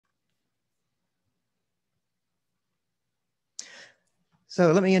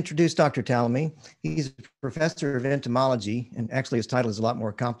So let me introduce Dr. Tallamy. He's a professor of entomology, and actually his title is a lot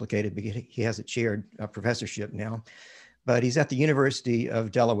more complicated because he has a chaired professorship now, but he's at the University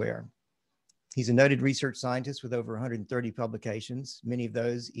of Delaware. He's a noted research scientist with over 130 publications. Many of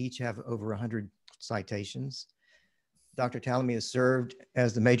those each have over 100 citations. Dr. Tallamy has served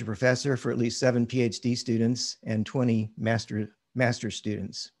as the major professor for at least 7 PhD students and 20 master's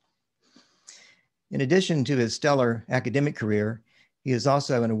students. In addition to his stellar academic career, he is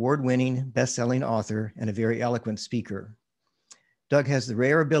also an award-winning, best-selling author and a very eloquent speaker. Doug has the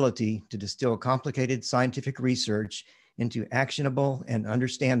rare ability to distill complicated scientific research into actionable and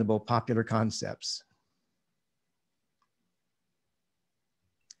understandable popular concepts.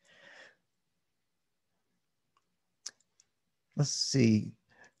 Let's see.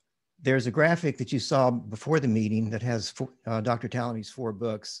 There's a graphic that you saw before the meeting that has Dr. Tallamy's 4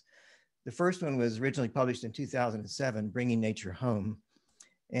 books. The first one was originally published in 2007, Bringing Nature Home.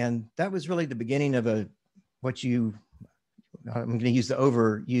 And that was really the beginning of I'm going to use the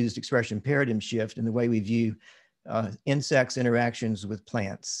overused expression, paradigm shift in the way we view insects' interactions with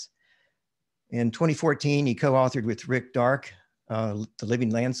plants. In 2014, he co-authored with Rick Dark, The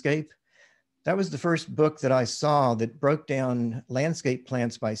Living Landscape. That was the first book that I saw that broke down landscape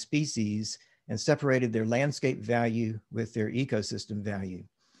plants by species and separated their landscape value with their ecosystem value.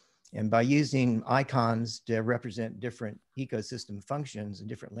 And by using icons to represent different ecosystem functions and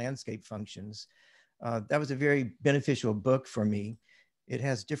different landscape functions, that was a very beneficial book for me. It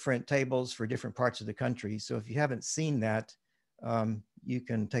has different tables for different parts of the country. So if you haven't seen that, you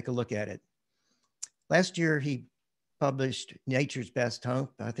can take a look at it. Last year, he published Nature's Best Home.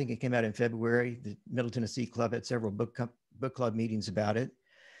 I think it came out in February. The Middle Tennessee Club had several book club meetings about it.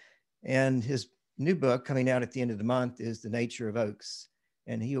 And his new book coming out at the end of the month is The Nature of Oaks.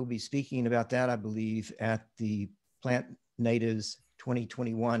 And he will be speaking about that, I believe, at the Plant Natives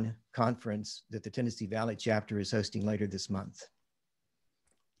 2021 conference that the Tennessee Valley chapter is hosting later this month.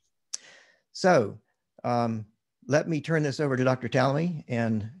 So let me turn this over to Dr. Tallamy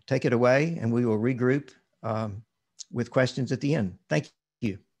and take it away, and we will regroup with questions at the end. Thank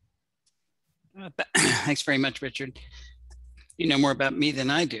you. Thanks very much, Richard. You know more about me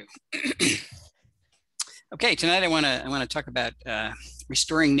than I do. Okay, tonight I want to talk about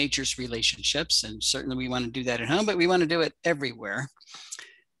restoring nature's relationships, and certainly we want to do that at home, but we want to do it everywhere.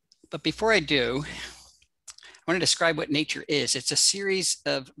 But before I do, I want to describe what nature is. It's a series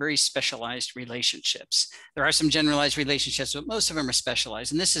of very specialized relationships. There are some generalized relationships, but most of them are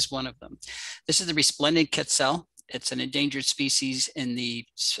specialized, and this is one of them. This is the resplendent quetzal. It's an endangered species in the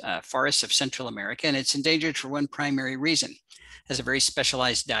forests of Central America, and it's endangered for one primary reason: it has a very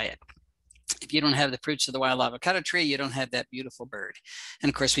specialized diet. If you don't have the fruits of the wild avocado tree, you don't have that beautiful bird. And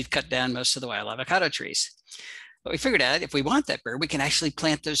of course, we've cut down most of the wild avocado trees. But we figured out if we want that bird, we can actually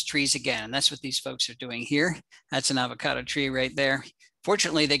plant those trees again. And that's what these folks are doing here. That's an avocado tree right there.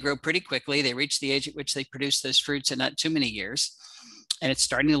 Fortunately, they grow pretty quickly. They reach the age at which they produce those fruits in not too many years. And it's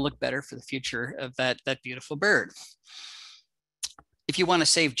starting to look better for the future of that beautiful bird. If you want to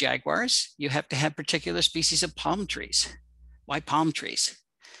save jaguars, you have to have particular species of palm trees. Why palm trees?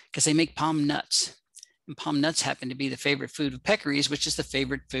 Because they make palm nuts. And palm nuts happen to be the favorite food of peccaries, which is the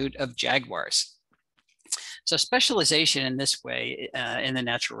favorite food of jaguars. So specialization in this way in the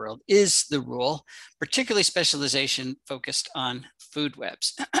natural world is the rule, particularly specialization focused on food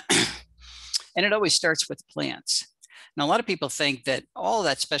webs. And it always starts with plants. Now, a lot of people think that all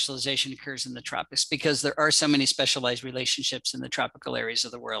that specialization occurs in the tropics because there are so many specialized relationships in the tropical areas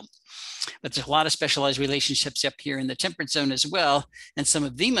of the world. But there's a lot of specialized relationships up here in the temperate zone as well. And some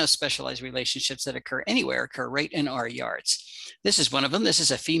of the most specialized relationships that occur anywhere occur right in our yards. This is one of them. This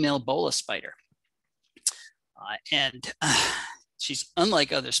is a female bola spider. She's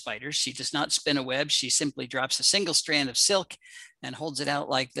unlike other spiders. She does not spin a web. She simply drops a single strand of silk and holds it out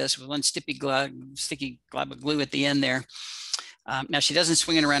like this with one sticky glob of glue at the end there. Now she doesn't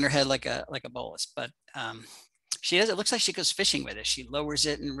swing it around her head like a bolus, but she does. It looks like she goes fishing with it. She lowers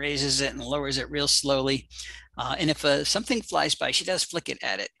it and raises it and lowers it real slowly. And if something flies by, she does flick it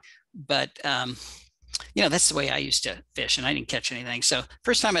at it. But you know, that's the way I used to fish, and I didn't catch anything. So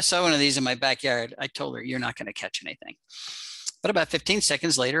first time I saw one of these in my backyard, I told her, "You're not going to catch anything." But about 15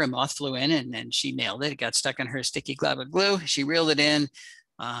 seconds later, a moth flew in and she nailed it. It got stuck on her sticky glob of glue. She reeled it in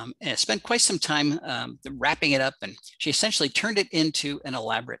and spent quite some time wrapping it up. And she essentially turned it into an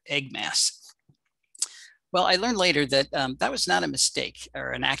elaborate egg mass. Well, I learned later that that was not a mistake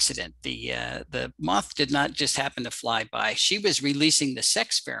or an accident. The moth did not just happen to fly by. She was releasing the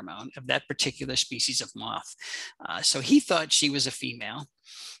sex pheromone of that particular species of moth. So he thought she was a female.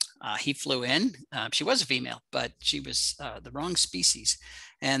 He flew in. She was a female, but she was the wrong species.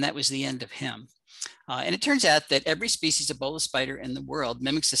 And that was the end of him. And it turns out that every species of bola spider in the world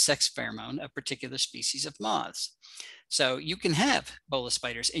mimics the sex pheromone of particular species of moths. So you can have bola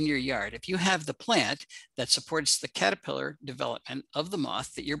spiders in your yard if you have the plant that supports the caterpillar development of the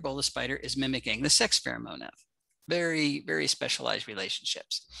moth that your bola spider is mimicking the sex pheromone of. Very, very specialized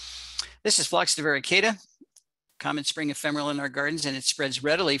relationships. This is Phlox divaricata, common spring ephemeral in our gardens, and it spreads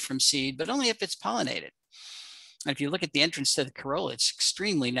readily from seed, but only if it's pollinated. And if you look at the entrance to the corolla, it's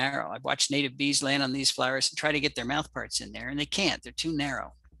extremely narrow. I've watched native bees land on these flowers and try to get their mouth parts in there, and they can't. They're too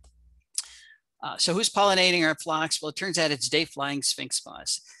narrow. So who's pollinating our phlox? Well, it turns out it's day-flying sphinx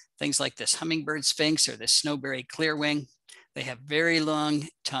moths. Things like this hummingbird sphinx or this snowberry clearwing. They have very long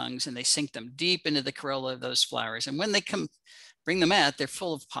tongues, and they sink them deep into the corolla of those flowers. And when they come bring them out, they're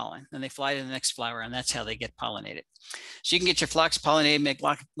full of pollen, and they fly to the next flower, and that's how they get pollinated. So you can get your phlox pollinated, make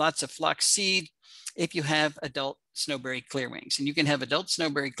lots of phlox seed if you have adult snowberry clearwings. And you can have adult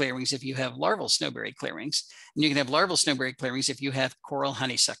snowberry clearwings if you have larval snowberry clearwings. And you can have larval snowberry clearwings if you have coral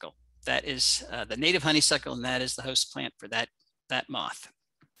honeysuckle. That is the native honeysuckle, and that is the host plant for that moth.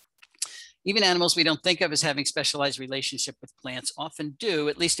 Even animals we don't think of as having specialized relationship with plants often do,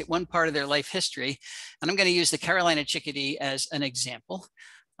 at least at one part of their life history. And I'm going to use the Carolina chickadee as an example.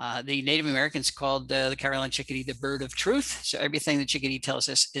 The Native Americans called the Carolina chickadee the bird of truth. So everything the chickadee tells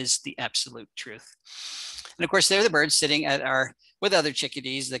us is the absolute truth. And of course, they're the birds sitting at with other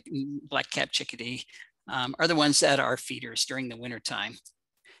chickadees, the black-capped chickadee, are the ones that are feeders during the wintertime.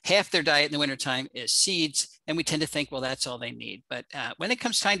 Half their diet in the wintertime is seeds, and we tend to think, well, that's all they need. But when it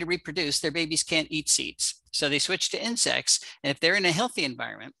comes time to reproduce, their babies can't eat seeds. So they switch to insects, and if they're in a healthy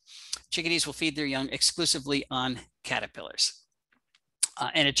environment, chickadees will feed their young exclusively on caterpillars.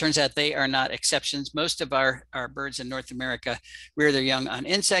 And it turns out they are not exceptions. Most of our birds in North America rear their young on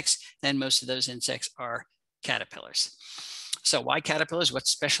insects, and most of those insects are caterpillars. So why caterpillars?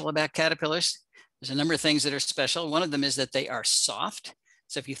 What's special about caterpillars? There's a number of things that are special. One of them is that they are soft.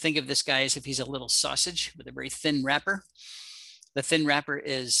 So if you think of this guy as if he's a little sausage with a very thin wrapper, the thin wrapper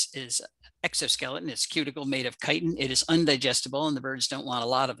is exoskeleton. It's cuticle made of chitin. It is undigestible, and the birds don't want a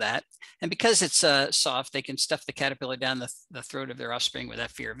lot of that. And because it's soft, they can stuff the caterpillar down the throat of their offspring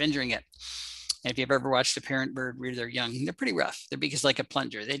without fear of injuring it. And if you've ever watched a parent bird rear their young, they're pretty rough. Their beak is like a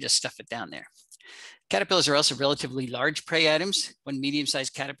plunger. They just stuff it down there. Caterpillars are also relatively large prey items. One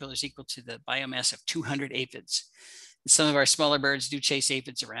medium-sized caterpillar is equal to the biomass of 200 aphids. Some of our smaller birds do chase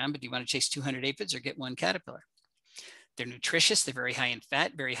aphids around, but do you want to chase 200 aphids or get one caterpillar? They're nutritious. They're very high in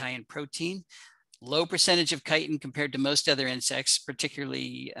fat, very high in protein, low percentage of chitin compared to most other insects,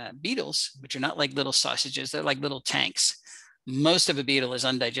 particularly beetles, which are not like little sausages. They're like little tanks. Most of a beetle is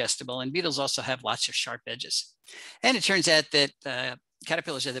undigestible, and beetles also have lots of sharp edges. And it turns out that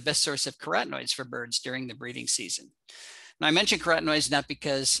caterpillars are the best source of carotenoids for birds during the breeding season. Now, I mention carotenoids not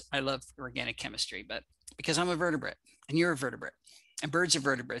because I love organic chemistry, but because I'm a vertebrate and you're a vertebrate and birds are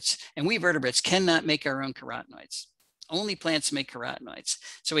vertebrates, and we vertebrates cannot make our own carotenoids. Only plants make carotenoids.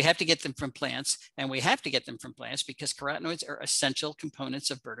 So we have to get them from plants, and we have to get them from plants because carotenoids are essential components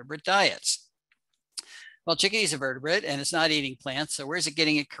of vertebrate diets. Well, chickadee is a vertebrate and it's not eating plants. So where's it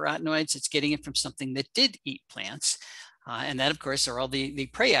getting its carotenoids? It's getting it from something that did eat plants. And that, of course, are all the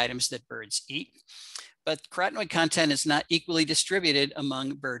prey items that birds eat. But carotenoid content is not equally distributed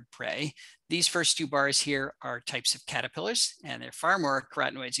among bird prey. These first two bars here are types of caterpillars, and there are far more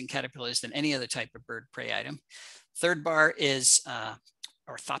carotenoids in caterpillars than any other type of bird prey item. Third bar is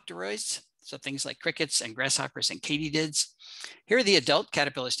orthopteroids, so things like crickets and grasshoppers and katydids. Here are the adult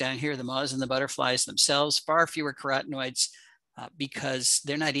caterpillars down here, the moths and the butterflies themselves, far fewer carotenoids because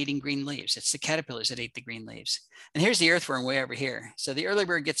they're not eating green leaves. It's the caterpillars that eat the green leaves. And here's the earthworm way over here. So the early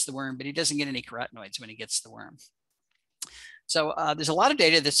bird gets the worm, but he doesn't get any carotenoids when he gets the worm. So there's a lot of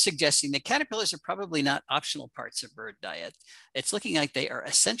data that's suggesting that caterpillars are probably not optional parts of bird diet. It's looking like they are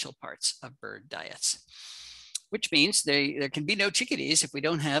essential parts of bird diets, which means there can be no chickadees if we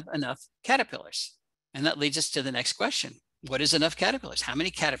don't have enough caterpillars. And that leads us to the next question. What is enough caterpillars? How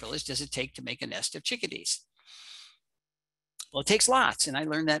many caterpillars does it take to make a nest of chickadees? Well, it takes lots. And I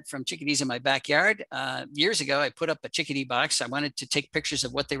learned that from chickadees in my backyard. Years ago, I put up a chickadee box. I wanted to take pictures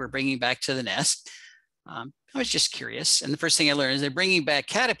of what they were bringing back to the nest. I was just curious. And the first thing I learned is they're bringing back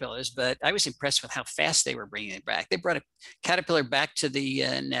caterpillars, but I was impressed with how fast they were bringing it back. They brought a caterpillar back to the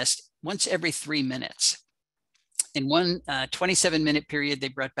nest once every 3 minutes. In one 27-minute period, they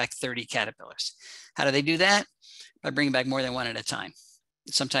brought back 30 caterpillars. How do they do that? By bringing back more than one at a time,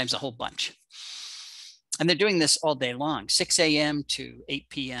 sometimes a whole bunch. And they're doing this all day long, 6 a.m. to 8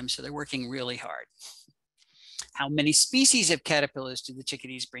 p.m. So they're working really hard. How many species of caterpillars do the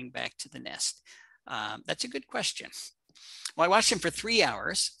chickadees bring back to the nest? That's a good question. Well, I watched them for 3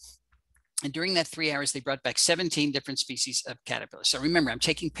 hours. And during that 3 hours, they brought back 17 different species of caterpillars. So remember, I'm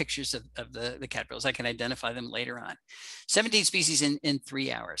taking pictures of the caterpillars. I can identify them later on. 17 species in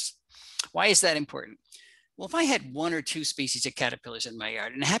 3 hours. Why is that important? Well, if I had 1 or 2 species of caterpillars in my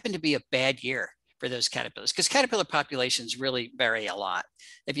yard, and it happened to be a bad year for those caterpillars, because caterpillar populations really vary a lot.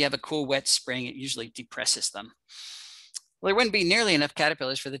 If you have a cool, wet spring, it usually depresses them. Well, there wouldn't be nearly enough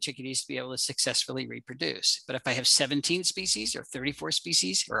caterpillars for the chickadees to be able to successfully reproduce. But if I have 17 species or 34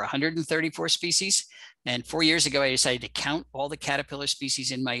 species or 134 species, and 4 years ago, I decided to count all the caterpillar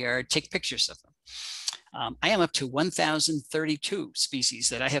species in my yard, take pictures of them. I am up to 1,032 species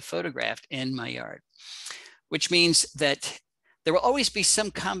that I have photographed in my yard, which means that there will always be some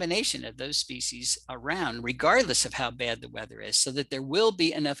combination of those species around, regardless of how bad the weather is, so that there will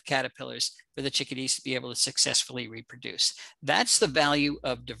be enough caterpillars for the chickadees to be able to successfully reproduce. That's the value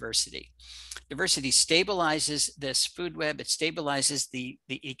of diversity. Diversity stabilizes this food web. It stabilizes the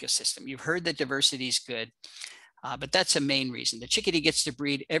ecosystem. You've heard that diversity is good, but that's a main reason. The chickadee gets to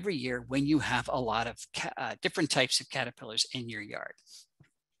breed every year when you have a lot of different types of caterpillars in your yard.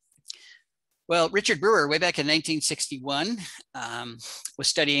 Well, Richard Brewer, way back in 1961, was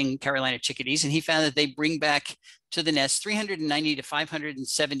studying Carolina chickadees, and he found that they bring back to the nest 390 to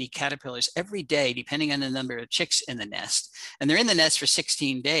 570 caterpillars every day, depending on the number of chicks in the nest. And they're in the nest for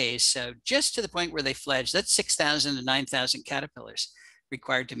 16 days. So just to the point where they fledge, that's 6,000 to 9,000 caterpillars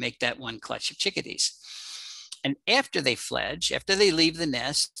required to make that one clutch of chickadees. And after they fledge, after they leave the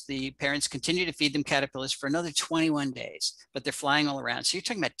nest, the parents continue to feed them caterpillars for another 21 days, but they're flying all around. So you're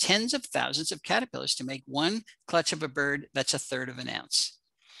talking about tens of thousands of caterpillars to make one clutch of a bird that's 1/3 of an ounce.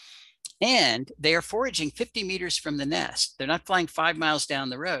 And they are foraging 50 meters from the nest. They're not flying 5 miles down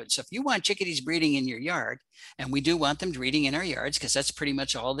the road. So if you want chickadees breeding in your yard, and we do want them breeding in our yards because that's pretty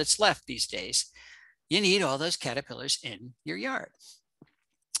much all that's left these days, you need all those caterpillars in your yard.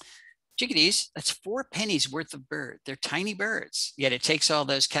 Chickadees, that's 4 pennies worth of bird. They're tiny birds, yet it takes all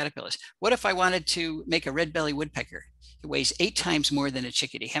those caterpillars. What if I wanted to make a red-bellied woodpecker? It weighs 8 times more than a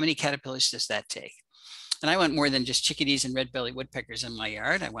chickadee. How many caterpillars does that take? And I want more than just chickadees and red-bellied woodpeckers in my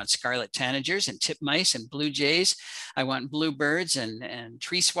yard. I want scarlet tanagers and titmice and blue jays. I want bluebirds and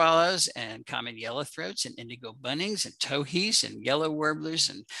tree swallows and common yellowthroats and indigo bunnings and towhees and yellow warblers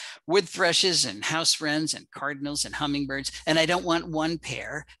and wood thrushes and house wrens and cardinals and hummingbirds. And I don't want one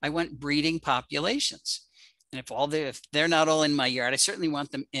pair. I want breeding populations. And if they're not all in my yard, I certainly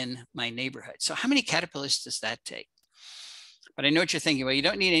want them in my neighborhood. So how many caterpillars does that take? But I know what you're thinking. Well, you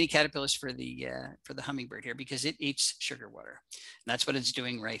don't need any caterpillars for the hummingbird here because it eats sugar water. And that's what it's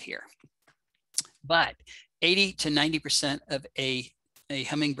doing right here. But 80 to 90% of a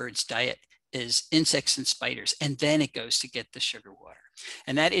hummingbird's diet is insects and spiders, and then it goes to get the sugar water.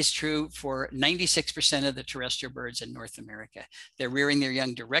 And that is true for 96% of the terrestrial birds in North America. They're rearing their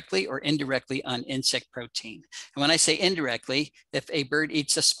young directly or indirectly on insect protein. And when I say indirectly, if a bird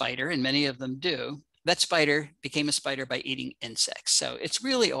eats a spider, and many of them do, that spider became a spider by eating insects. So it's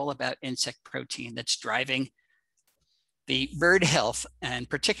really all about insect protein that's driving the bird health and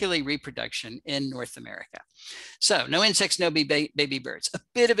particularly reproduction in North America. So no insects, no baby birds. A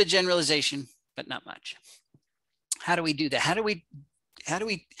bit of a generalization, but not much. How do we do that? How do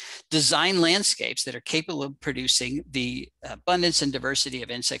we design landscapes that are capable of producing the abundance and diversity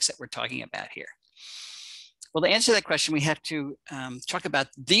of insects that we're talking about here? Well, to answer that question, we have to talk about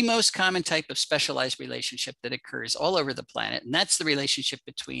the most common type of specialized relationship that occurs all over the planet, and that's the relationship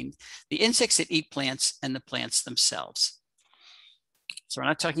between the insects that eat plants and the plants themselves. So we're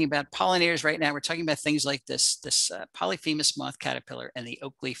not talking about pollinators right now. We're talking about things like this polyphemus moth caterpillar and the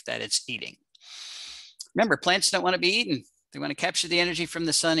oak leaf that it's eating. Remember, plants don't want to be eaten. They want to capture the energy from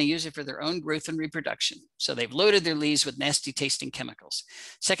the sun and use it for their own growth and reproduction. So they've loaded their leaves with nasty tasting chemicals,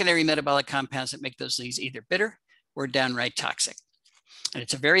 secondary metabolic compounds that make those leaves either bitter or downright toxic. And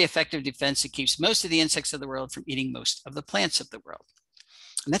it's a very effective defense that keeps most of the insects of the world from eating most of the plants of the world.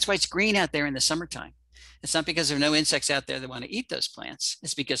 And that's why it's green out there in the summertime. It's not because there are no insects out there that want to eat those plants.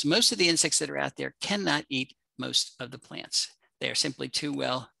 It's because most of the insects that are out there cannot eat most of the plants. They are simply too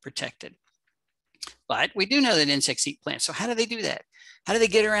well protected. But we do know that insects eat plants. So how do they do that? How do they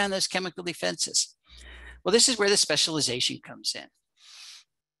get around those chemical defenses? Well, this is where the specialization comes in.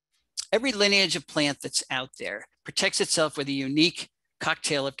 Every lineage of plant that's out there protects itself with a unique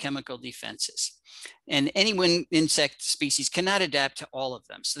cocktail of chemical defenses. And any one insect species cannot adapt to all of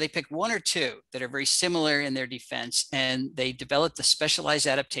them. So they pick 1 or 2 that are very similar in their defense, and they develop the specialized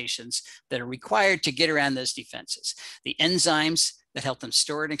adaptations that are required to get around those defenses. The enzymes that help them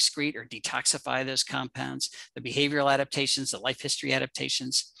store and excrete or detoxify those compounds, the behavioral adaptations, the life history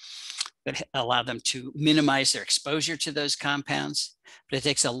adaptations that allow them to minimize their exposure to those compounds. But it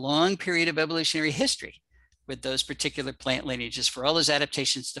takes a long period of evolutionary history with those particular plant lineages for all those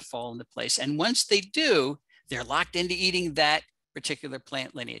adaptations to fall into place. And once they do, they're locked into eating that particular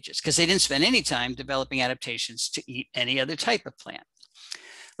plant lineages because they didn't spend any time developing adaptations to eat any other type of plant.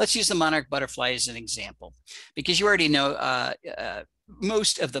 Let's use the monarch butterfly as an example, because you already know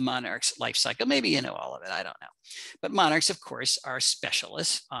most of the monarch's life cycle. Maybe you know all of it, I don't know. But monarchs, of course, are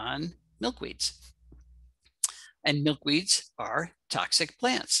specialists on milkweeds. And milkweeds are toxic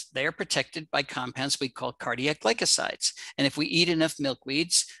plants. They are protected by compounds we call cardiac glycosides. And if we eat enough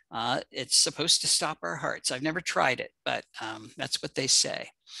milkweeds, it's supposed to stop our hearts. I've never tried it, but that's what they say.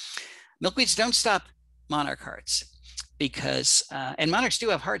 Milkweeds don't stop monarch hearts because, and monarchs do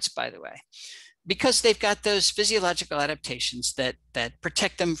have hearts, by the way, because they've got those physiological adaptations that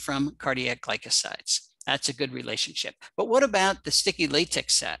protect them from cardiac glycosides. That's a good relationship. But what about the sticky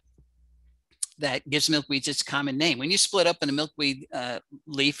latex sap that gives milkweeds its common name? When you split up in a milkweed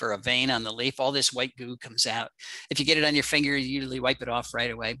leaf or a vein on the leaf, all this white goo comes out. If you get it on your finger, you usually wipe it off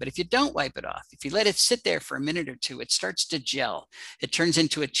right away. But if you don't wipe it off, if you let it sit there for a minute or two, it starts to gel. It turns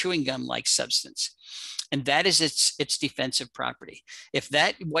into a chewing gum-like substance. And that is its defensive property. If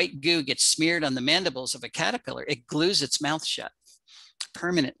that white goo gets smeared on the mandibles of a caterpillar, it glues its mouth shut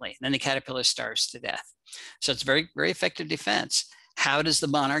permanently. Then the caterpillar starves to death. So it's very, very effective defense. How does the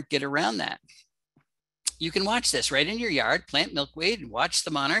monarch get around that? You can watch this right in your yard, plant milkweed and watch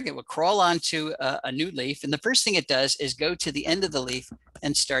the monarch. It will crawl onto a new leaf. And the first thing it does is go to the end of the leaf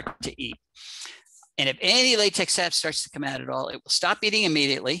and start to eat. And if any latex sap starts to come out at all, it will stop eating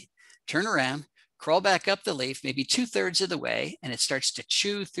immediately, turn around, crawl back up the leaf, maybe 2/3 of the way, and it starts to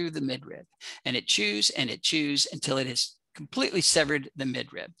chew through the midrib. And it chews until it has completely severed the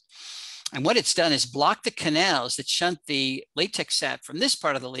midrib. And what it's done is block the canals that shunt the latex sap from this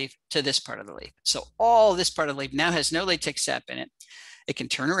part of the leaf to this part of the leaf. So all this part of the leaf now has no latex sap in it. It can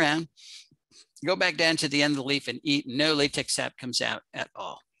turn around, go back down to the end of the leaf and eat. No latex sap comes out at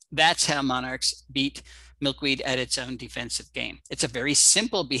all. That's how monarchs beat milkweed at its own defensive game. It's a very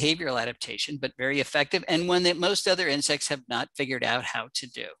simple behavioral adaptation, but very effective, and one that most other insects have not figured out how to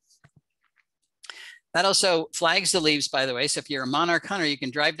do. That also flags the leaves, by the way. So if you're a monarch hunter, you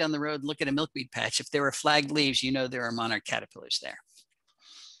can drive down the road and look at a milkweed patch. If there are flagged leaves, you know there are monarch caterpillars there.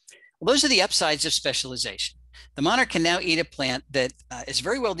 Well, those are the upsides of specialization. The monarch can now eat a plant that is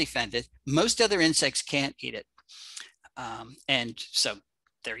very well defended. Most other insects can't eat it. And so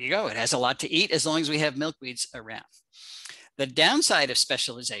there you go. It has a lot to eat as long as we have milkweeds around. The downside of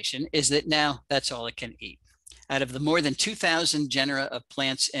specialization is that now that's all it can eat. Out of the more than 2,000 genera of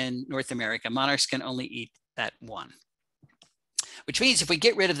plants in North America, monarchs can only eat that one. Which means if we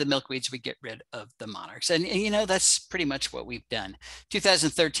get rid of the milkweeds, we get rid of the monarchs. And you know, that's pretty much what we've done.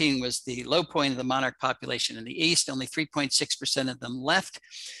 2013 was the low point of the monarch population in the East. Only 3.6% of them left.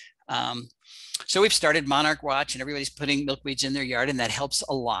 So we've started Monarch Watch, and everybody's putting milkweeds in their yard, and that helps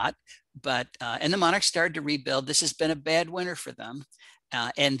a lot. But and the monarchs started to rebuild. This has been a bad winter for them.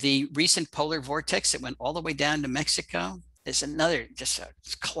 And the recent polar vortex that went all the way down to Mexico is another just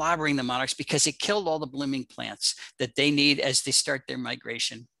clobbering the monarchs because it killed all the blooming plants that they need as they start their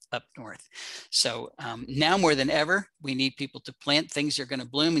migration up north. So now more than ever, we need people to plant things that are going to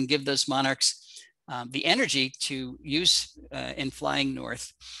bloom and give those monarchs the energy to use in flying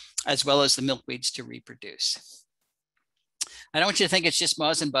north, as well as the milkweeds to reproduce. I don't want you to think it's just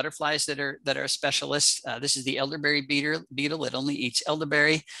moths and butterflies that are specialists. This is the elderberry beetle. It only eats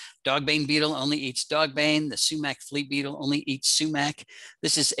elderberry. Dogbane beetle only eats dogbane. The sumac flea beetle only eats sumac.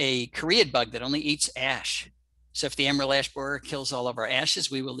 This is a Koread bug that only eats ash. So if the emerald ash borer kills all of our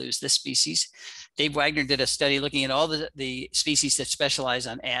ashes, we will lose this species. Dave Wagner did a study looking at all the species that specialize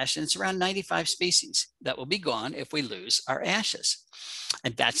on ash, and it's around 95 species that will be gone if we lose our ashes.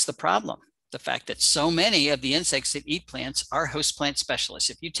 And that's the problem. The fact that so many of the insects that eat plants are host plant specialists.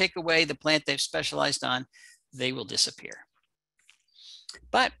 If you take away the plant they've specialized on, they will disappear.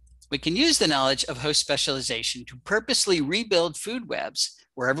 But we can use the knowledge of host specialization to purposely rebuild food webs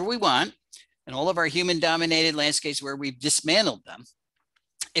wherever we want, and all of our human-dominated landscapes where we've dismantled them,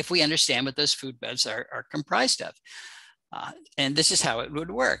 if we understand what those food webs are comprised of. And this is how it would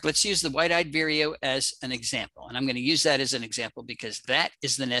work. Let's use the white-eyed vireo as an example. And I'm going to use that as an example because that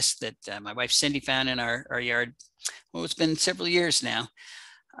is the nest that my wife Cindy found in our yard. Well, it's been several years now.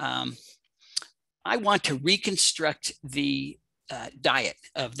 I want to reconstruct the diet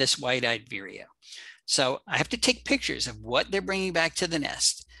of this white-eyed vireo. So I have to take pictures of what they're bringing back to the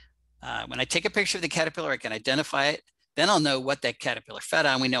nest. When I take a picture of the caterpillar, I can identify it Then I'll know what that caterpillar fed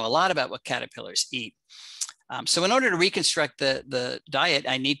on. We know a lot about what caterpillars eat. So in order to reconstruct the diet,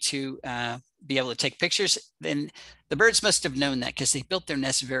 I need to be able to take pictures. Then the birds must have known that because they built their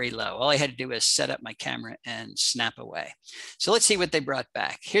nest very low. All I had to do was set up my camera and snap away. So let's see what they brought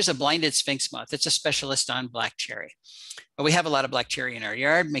back. Here's a blinded sphinx moth. It's a specialist on black cherry. But we have a lot of black cherry in our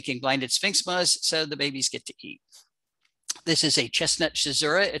yard, making blinded sphinx moths so the babies get to eat. This is a chestnut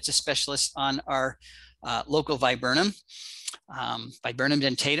schizura. It's a specialist on our local viburnum, Viburnum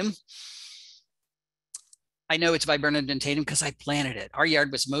dentatum. I know it's Viburnum dentatum because I planted it. Our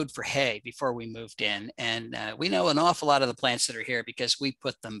yard was mowed for hay before we moved in, and we know an awful lot of the plants that are here because we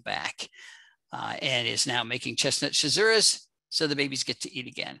put them back, and is now making chestnut schizuras so the babies get to eat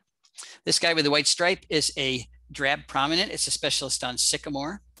again. This guy with the white stripe is a drab prominent. It's a specialist on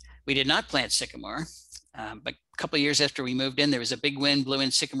sycamore. We did not plant sycamore, but a couple of years after we moved in, there was a big wind, blew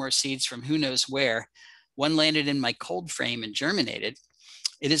in sycamore seeds from who knows where. One landed in my cold frame and germinated.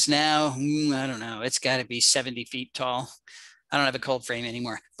 It is now, I don't know, it's got to be 70 feet tall. I don't have a cold frame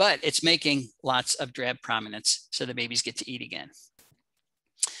anymore, but it's making lots of drab prominence so the babies get to eat again.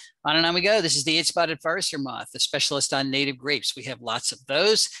 On and on we go. This is the eight-spotted forester moth, a specialist on native grapes. We have lots of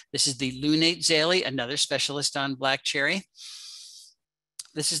those. This is the lunate zale, another specialist on black cherry.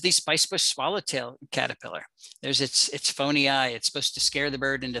 This is the spicebush swallowtail caterpillar. There's its phony eye. It's supposed to scare the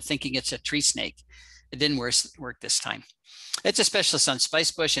bird into thinking it's a tree snake. It didn't work this time. It's a specialist on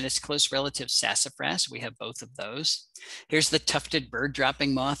spicebush and its close relative sassafras. We have both of those. Here's the tufted bird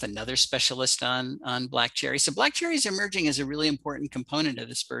dropping moth, another specialist on black cherry. So black cherry is emerging as a really important component of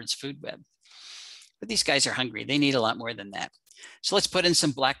this bird's food web. But these guys are hungry. They need a lot more than that. So let's put in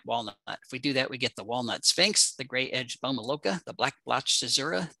some black walnut. If we do that, we get the walnut sphinx, the gray-edged bomoloka, the black blotched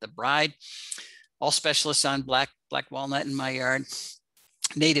caesura, the bride, all specialists on black walnut in my yard.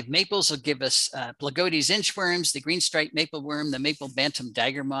 Native maples will give us Plagodes inchworms, the green striped maple worm, the maple bantam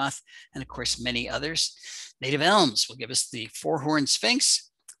dagger moth, and of course, many others. Native elms will give us the four-horned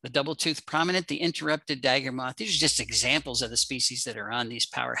sphinx, the double-toothed prominent, the interrupted dagger moth. These are just examples of the species that are on these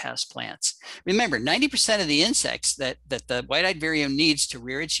powerhouse plants. Remember, 90% of the insects that the white-eyed vireo needs to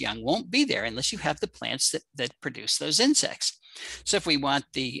rear its young won't be there unless you have the plants that produce those insects. So if we want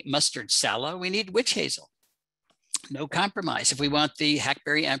the mustard sallow, we need witch hazel. No compromise. If we want the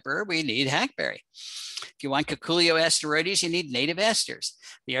hackberry emperor, we need hackberry. If you want Cuculio asteroides, you need native asters.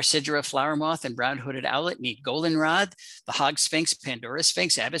 The Arcidra flower moth and brown-hooded owlet need goldenrod. The hog sphinx, Pandora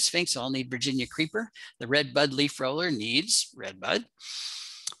sphinx, abbot sphinx all need Virginia creeper. The red bud leaf roller needs red bud.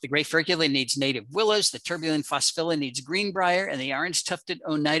 The gray furcula needs native willows. The turbulent phosphylla needs greenbrier. And the orange tufted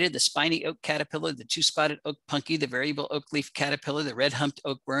oneida, the spiny oak caterpillar, the two-spotted oak punky, the variable oak leaf caterpillar, the red-humped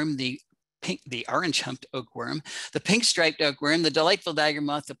oak worm, the orange humped oak worm, the pink striped oak worm, the delightful dagger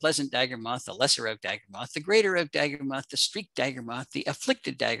moth, the pleasant dagger moth, the lesser oak dagger moth, the greater oak dagger moth, the streaked dagger moth, the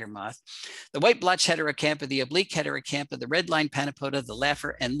afflicted dagger moth, the white blotched heterocampa, the oblique heterocampa, the red line panapoda, the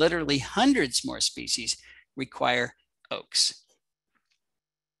laugher, and literally hundreds more species require oaks.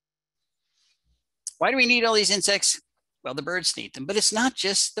 Why do we need all these insects? Well, the birds need them, but it's not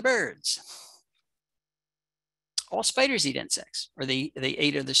just the birds. All spiders eat insects, or they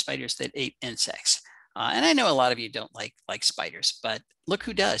ate other spiders that ate insects. And I know a lot of you don't like spiders, but look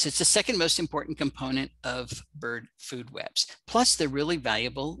who does. It's the second most important component of bird food webs. Plus, they're really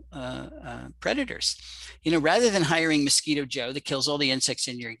valuable predators. You know, rather than hiring Mosquito Joe that kills all the insects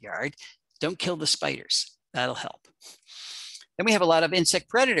in your yard, don't kill the spiders. That'll help. Then we have a lot of insect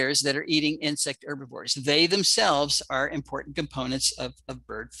predators that are eating insect herbivores. They themselves are important components of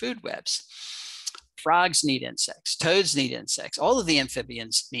bird food webs. Frogs need insects, toads need insects, all of the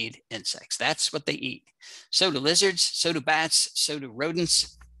amphibians need insects. That's what they eat. So do lizards, so do bats, so do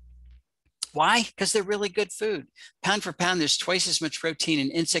rodents. Why? Because they're really good food. Pound for pound, there's twice as much protein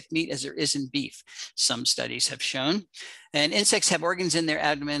in insect meat as there is in beef, some studies have shown. And insects have organs in their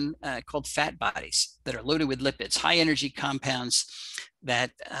abdomen called fat bodies that are loaded with lipids, high energy compounds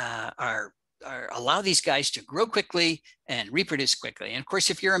that allow these guys to grow quickly and reproduce quickly. And of course,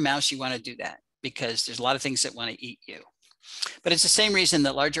 if you're a mouse, you want to do that, because there's a lot of things that want to eat you. But it's the same reason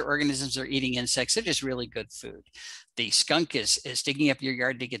that larger organisms are eating insects. They're just really good food. The skunk is digging up your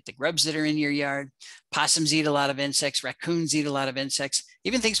yard to get the grubs that are in your yard. Possums eat a lot of insects. Raccoons eat a lot of insects.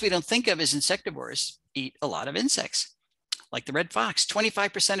 Even things we don't think of as insectivores eat a lot of insects. Like the red fox,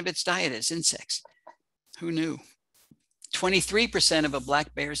 25% of its diet is insects. Who knew? 23% of a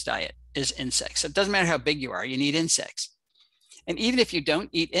black bear's diet is insects. So it doesn't matter how big you are, you need insects. And even if you don't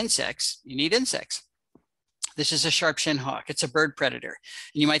eat insects, you need insects. This is a sharp-shinned hawk. It's a bird predator.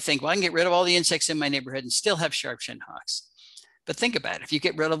 And you might think, well, I can get rid of all the insects in my neighborhood and still have sharp-shinned hawks. But think about it. If you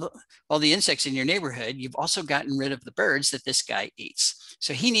get rid of all the insects in your neighborhood, you've also gotten rid of the birds that this guy eats.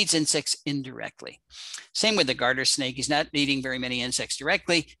 So he needs insects indirectly. Same with the garter snake. He's not eating very many insects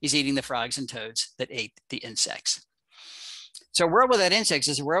directly. He's eating the frogs and toads that ate the insects. So a world without insects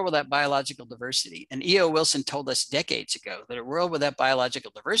is a world without biological diversity. And E.O. Wilson told us decades ago that a world without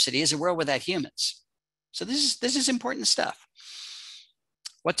biological diversity is a world without humans. So this is important stuff.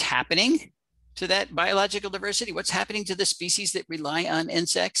 What's happening to that biological diversity? What's happening to the species that rely on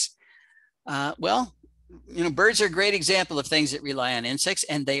insects? Well, birds are a great example of things that rely on insects,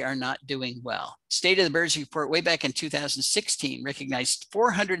 and they are not doing well. State of the Birds report way back in 2016 recognized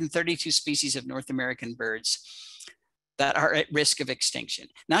 432 species of North American birds that are at risk of extinction.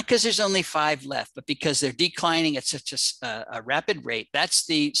 Not because there's only 5 left, but because they're declining at such a rapid rate. That's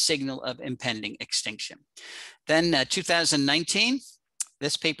the signal of impending extinction. Then 2019,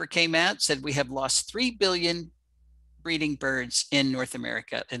 this paper came out, said we have lost 3 billion breeding birds in North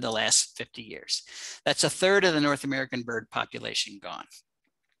America in the last 50 years. That's a third of the North American bird population gone.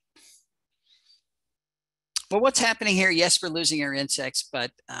 Well, what's happening here? Yes, we're losing our insects,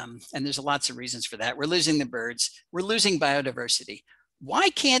 but, and there's lots of reasons for that. We're losing the birds. We're losing biodiversity. Why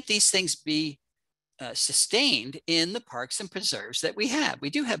can't these things be sustained in the parks and preserves that we have? We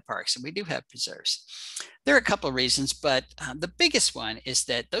do have parks and we do have preserves. There are a couple of reasons, but the biggest one is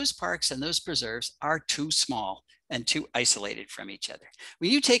that those parks and those preserves are too small and too isolated from each other.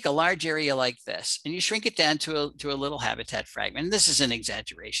 When you take a large area like this and you shrink it down to a little habitat fragment, and this is an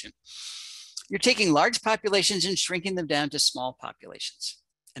exaggeration, you're taking large populations and shrinking them down to small populations.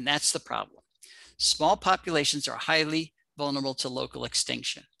 And that's the problem. Small populations are highly vulnerable to local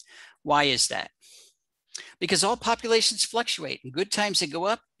extinction. Why is that? Because all populations fluctuate. In good times, they go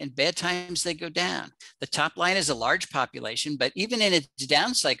up. In bad times, they go down. The top line is a large population, but even in its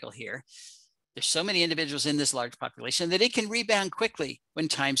down cycle here, there's so many individuals in this large population that it can rebound quickly when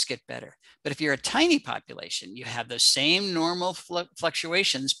times get better. But if you're a tiny population, you have those same normal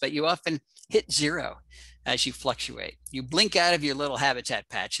fluctuations, but you often hit zero as you fluctuate. You blink out of your little habitat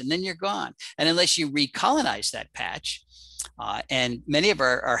patch and then you're gone. And unless you recolonize that patch, and many of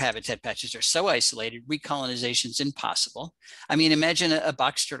our habitat patches are so isolated, recolonization is impossible. I mean, imagine a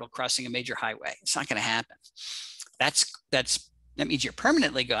box turtle crossing a major highway. It's not going to happen. That means you're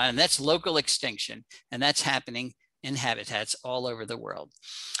permanently gone, and that's local extinction, and that's happening in habitats all over the world.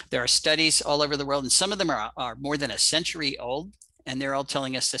 There are studies all over the world, and some of them are more than a century old, and they're all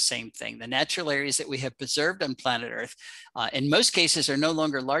telling us the same thing. The natural areas that we have preserved on planet Earth, in most cases, are no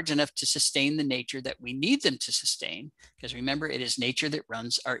longer large enough to sustain the nature that we need them to sustain, because remember, it is nature that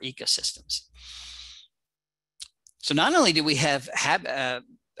runs our ecosystems. So not only do we have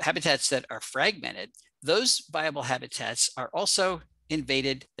habitats that are fragmented, those viable habitats are also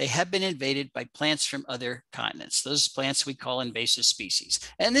invaded. They have been invaded by plants from other continents. Those plants we call invasive species.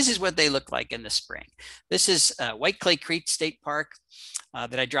 And this is what they look like in the spring. This is White Clay Creek State Park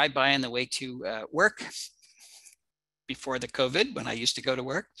that I drive by on the way to work before the COVID, when I used to go to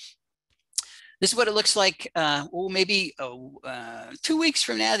work. This is what it looks like, maybe 2 weeks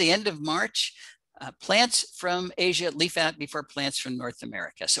from now, the end of March. Plants from Asia leaf out before plants from North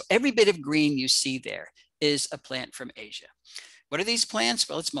America. So every bit of green you see there is a plant from Asia. What are these plants?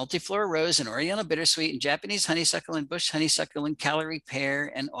 Well, it's multiflora rose and Oriental bittersweet and Japanese honeysuckle and bush honeysuckle and Callery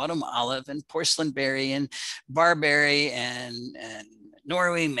pear and autumn olive and porcelain berry and barberry and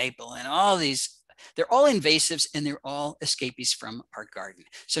Norway maple and all these. They're all invasives and they're all escapees from our garden.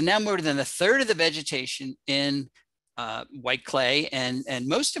 So now more than a third of the vegetation in White Clay and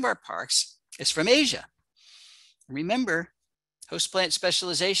most of our parks is from Asia. Remember, host plant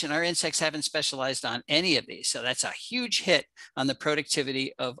specialization, our insects haven't specialized on any of these. So that's a huge hit on the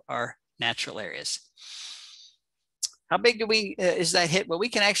productivity of our natural areas. How big is that hit? Well, we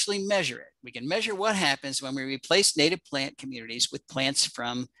can actually measure it. We can measure what happens when we replace native plant communities with plants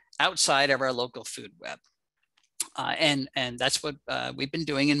from outside of our local food web. And that's what we've been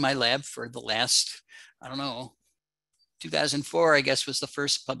doing in my lab for the last, 2004, I guess, was the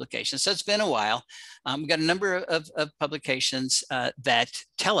first publication. So it's been a while. We've got a number of publications that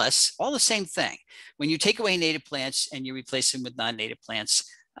tell us all the same thing. When you take away native plants and you replace them with non-native plants,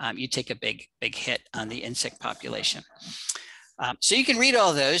 you take a big hit on the insect population. So you can read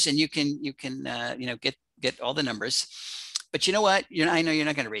all those and you can get all the numbers. But you know what? I know you're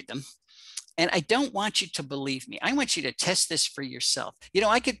not going to read them. And I don't want you to believe me. I want you to test this for yourself.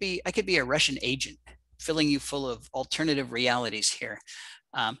 I could be a Russian agent filling you full of alternative realities here.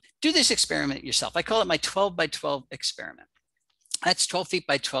 Do this experiment yourself. I call it my 12 by 12 experiment. That's 12 feet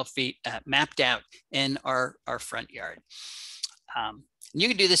by 12 feet mapped out in our front yard. And you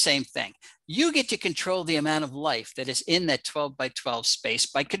can do the same thing. You get to control the amount of life that is in that 12 by 12 space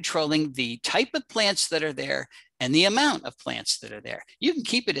by controlling the type of plants that are there and the amount of plants that are there. You can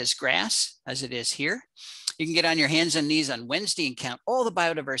keep it as grass, as it is here. You can get on your hands and knees on Wednesday and count all the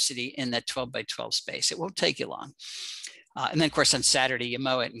biodiversity in that 12 by 12 space. It won't take you long. And then, of course, on Saturday, you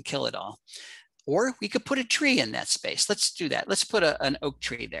mow it and kill it all. Or we could put a tree in that space. Let's do that. Let's put an oak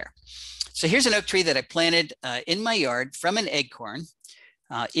tree there. So here's an oak tree that I planted in my yard from an acorn.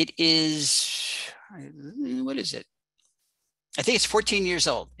 It is, what is it? I think it's 14 years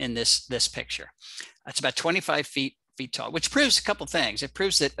old in this picture. It's about 25 feet tall, which proves a couple things. It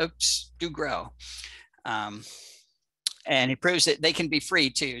proves that oaks do grow. And it proves that they can be free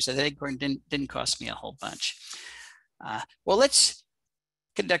too. So the acorn didn't cost me a whole bunch. Well, let's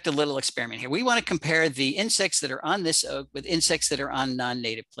conduct a little experiment here. We want to compare the insects that are on this oak with insects that are on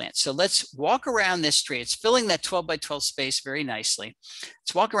non-native plants. So let's walk around this tree. It's filling that 12 by 12 space very nicely.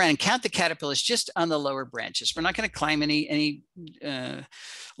 Let's walk around and count the caterpillars just on the lower branches. We're not going to climb any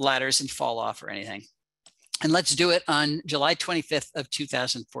ladders and fall off or anything. And let's do it on July 25th of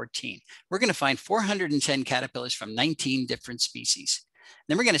 2014. We're going to find 410 caterpillars from 19 different species.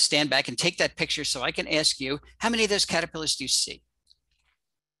 Then we're going to stand back and take that picture so I can ask you, how many of those caterpillars do you see?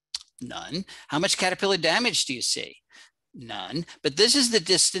 None. How much caterpillar damage do you see? None. But this is the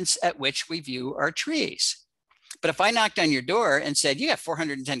distance at which we view our trees. But if I knocked on your door and said, you have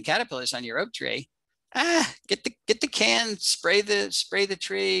 410 caterpillars on your oak tree, get the can, spray the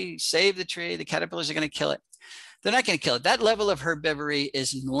tree, save the tree, the caterpillars are going to kill it. They're not going to kill it. That level of herbivory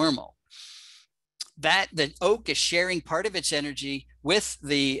is normal. The oak is sharing part of its energy with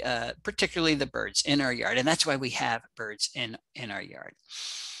particularly the birds in our yard. And that's why we have birds in our yard.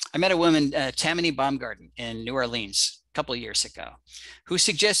 I met a woman, Tallamy Baumgarten in New Orleans a couple of years ago, who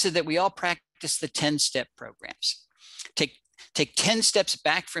suggested that we all practice the 10-step programs. Take 10 steps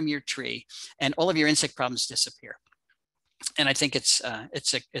back from your tree and all of your insect problems disappear. And I think it's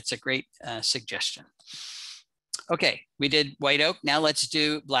a great suggestion. Okay, we did white oak. Now let's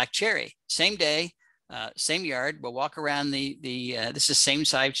do black cherry. Same day, same yard. We'll walk around this is same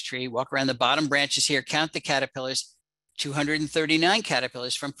size tree, walk around the bottom branches here, count the caterpillars, 239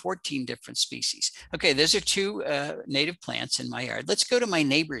 caterpillars from 14 different species. Okay, those are two native plants in my yard. Let's go to my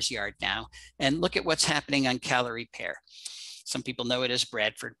neighbor's yard now and look at what's happening on Calorie pear. Some people know it as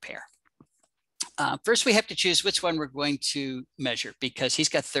Bradford pear. First, we have to choose which one we're going to measure because he's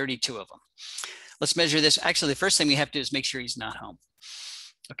got 32 of them. Let's measure this. Actually, the first thing we have to do is make sure he's not home.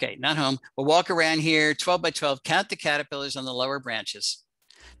 Okay, not home. We'll walk around here, 12 by 12, count the caterpillars on the lower branches.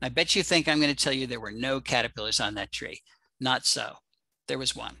 I bet you think I'm going to tell you there were no caterpillars on that tree. Not so. There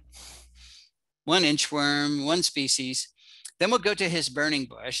was one. One inchworm, one species. Then we'll go to his burning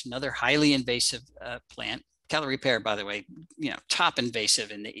bush, another highly invasive plant. Calorie pear, by the way, top invasive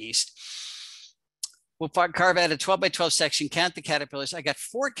in the east. We'll carve out a 12 by 12 section, count the caterpillars. I got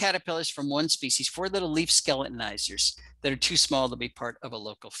 4 caterpillars from one species, 4 little leaf skeletonizers that are too small to be part of a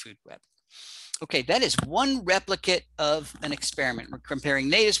local food web. Okay, that is one replicate of an experiment. We're comparing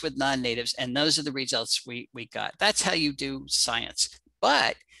natives with non-natives, and those are the results we got. That's how you do science.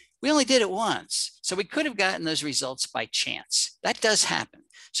 But we only did it once. So we could have gotten those results by chance. That does happen.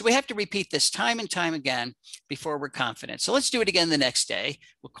 So we have to repeat this time and time again before we're confident. So let's do it again the next day.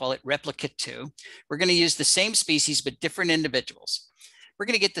 We'll call it replicate 2. We're going to use the same species, but different individuals. We're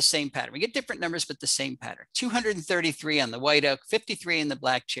going to get the same pattern. We get different numbers, but the same pattern. 233 on the white oak, 53 in the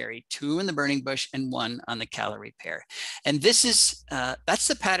black cherry, 2 in the burning bush, and 1 on the calorie pear. And this is, that's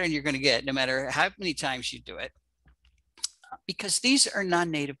the pattern you're going to get no matter how many times you do it. Because these are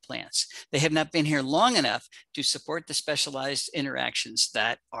non-native plants. They have not been here long enough to support the specialized interactions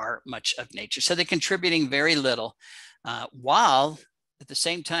that are much of nature. So they're contributing very little, while at the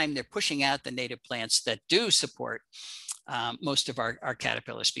same time, they're pushing out the native plants that do support most of our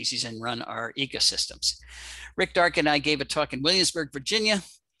caterpillar species and run our ecosystems. Rick Dark and I gave a talk in Williamsburg, Virginia,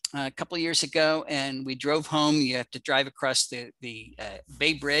 a couple of years ago, and we drove home. You have to drive across the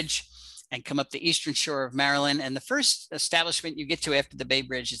Bay Bridge and come up the eastern shore of Maryland. And the first establishment you get to after the Bay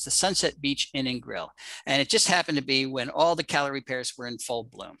Bridge is the Sunset Beach Inn and Grill. And it just happened to be when all the calorie pears were in full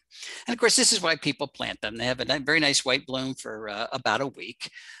bloom. And of course, this is why people plant them. They have a very nice white bloom for about a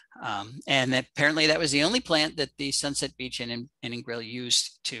week. And apparently that was the only plant that the Sunset Beach Inn and Grill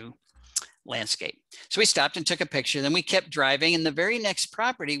used to landscape. So we stopped and took a picture. Then we kept driving, and the very next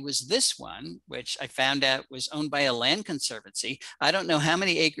property was this one, which I found out was owned by a land conservancy. I don't know how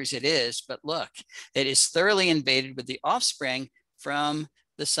many acres it is, but look, it is thoroughly invaded with the offspring from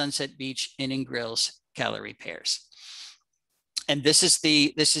the Sunset Beach Inn and Grill's calorie pears. And this is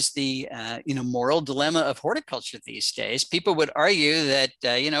the moral dilemma of horticulture these days. People would argue that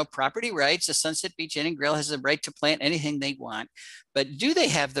property rights, the Sunset Beach Inn and Grill has the right to plant anything they want, but do they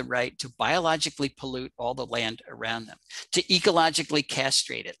have the right to biologically pollute all the land around them, to ecologically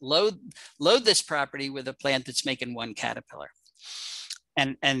castrate it, load this property with a plant that's making one caterpillar?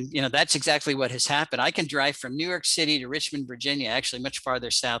 And that's exactly what has happened. I can drive from New York City to Richmond, Virginia, actually much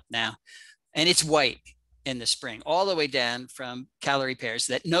farther south now, and it's white in the spring, all the way down from calorie pears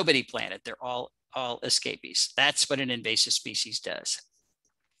that nobody planted. They're all escapees. That's what an invasive species does.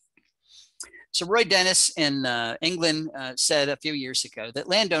 So Roy Dennis in England said a few years ago that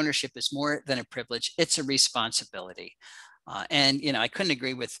land ownership is more than a privilege, it's a responsibility. And I couldn't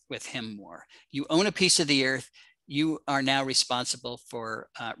agree with him more. You own a piece of the earth, you are now responsible for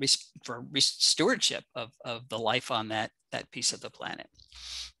stewardship of the life on that piece of the planet.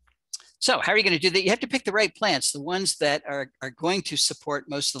 So how are you going to do that? You have to pick the right plants, the ones that are going to support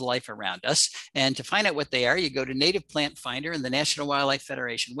most of the life around us. And to find out what they are, you go to Native Plant Finder and the National Wildlife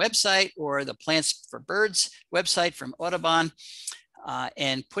Federation website, or the Plants for Birds website from Audubon,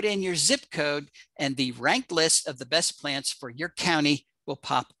 and put in your zip code, and the ranked list of the best plants for your county will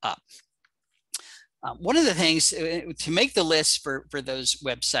pop up. One of the things to make the list for those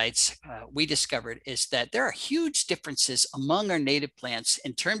websites we discovered is that there are huge differences among our native plants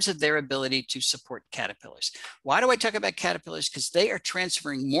in terms of their ability to support caterpillars. Why do I talk about caterpillars? Because they are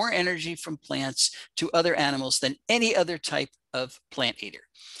transferring more energy from plants to other animals than any other type of plant eater.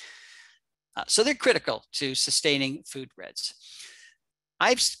 So they're critical to sustaining food webs.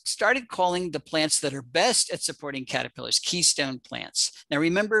 I've started calling the plants that are best at supporting caterpillars keystone plants. Now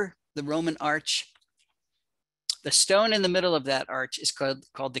remember the Roman arch? The stone in the middle of that arch is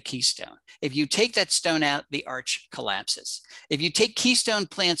called the keystone. If you take that stone out, the arch collapses. If you take keystone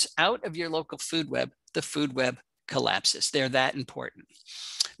plants out of your local food web, the food web collapses. They're that important.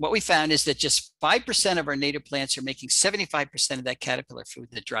 What we found is that just 5% of our native plants are making 75% of that caterpillar food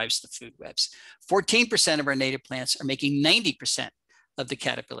that drives the food webs. 14% of our native plants are making 90% of the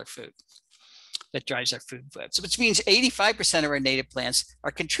caterpillar food that drives our food webs, which means 85% of our native plants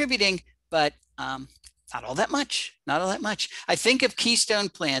are contributing, but not all that much, not all that much. I think of keystone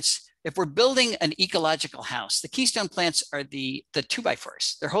plants, if we're building an ecological house, the keystone plants are the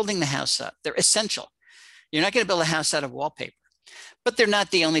 2x4s. They're holding the house up. They're essential. You're not going to build a house out of wallpaper, but they're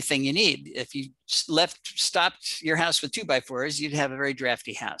not the only thing you need. If you stopped your house with 2x4s, you'd have a very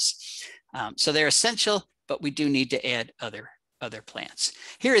drafty house. So they're essential, but we do need to add other plants.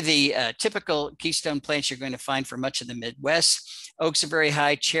 Here are the typical keystone plants you're going to find for much of the Midwest. Oaks are very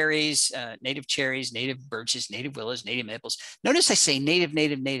high, cherries, native birches, native willows, native maples. Notice I say native,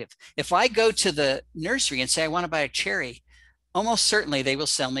 native, native. If I go to the nursery and say I want to buy a cherry, almost certainly they will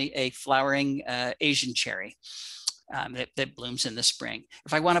sell me a flowering Asian cherry that blooms in the spring.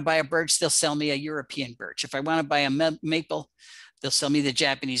 If I want to buy a birch, they'll sell me a European birch. If I want to buy a maple, they'll sell me the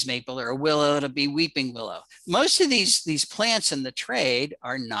Japanese maple, or a willow, it'll be weeping willow. Most of these plants in the trade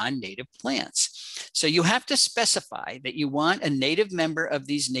are non-native plants. So you have to specify that you want a native member of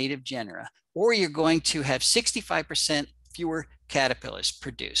these native genera, or you're going to have 65% fewer caterpillars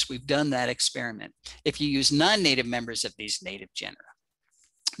produced. We've done that experiment if you use non-native members of these native genera.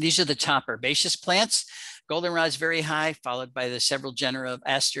 These are the top herbaceous plants. Goldenrod's very high, followed by the several genera of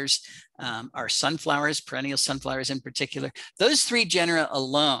asters, our sunflowers, perennial sunflowers in particular. Those three genera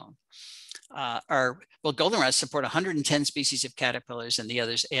alone goldenrods support 110 species of caterpillars, and the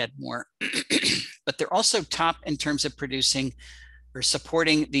others add more. But they're also top in terms of producing or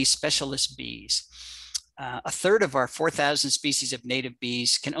supporting these specialist bees. A third of our 4,000 species of native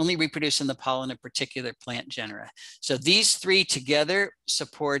bees can only reproduce in the pollen of particular plant genera. So these three together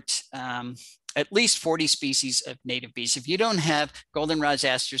support at least 40 species of native bees. If you don't have goldenrods,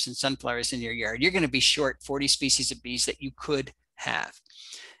 asters, and sunflowers in your yard, you're going to be short 40 species of bees that you could have.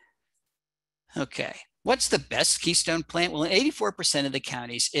 Okay, what's the best keystone plant? Well, in 84% of the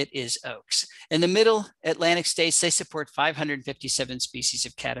counties, it is oaks. In the middle Atlantic states, they support 557 species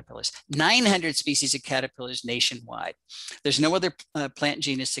of caterpillars, 900 species of caterpillars nationwide. There's no other plant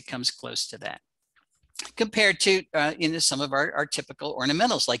genus that comes close to that. Compared to some of our typical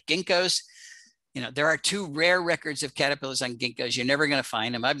ornamentals like ginkgos. There are 2 rare records of caterpillars on ginkgos. You're never going to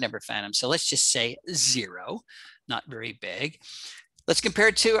find them. I've never found them. So let's just say 0, not very big. Let's compare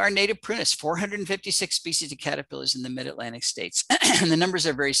it to our native prunus, 456 species of caterpillars in the mid-Atlantic states. And the numbers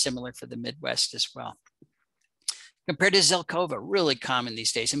are very similar for the Midwest as well. compared to Zelkova, really common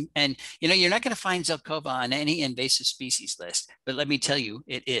these days. And you know, you're not going to find Zelkova on any invasive species list, but let me tell you,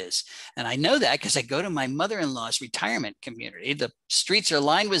 it is. And I know that because I go to my mother-in-law's retirement community. The streets are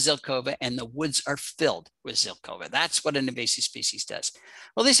lined with Zelkova and the woods are filled with Zelkova. That's what an invasive species does.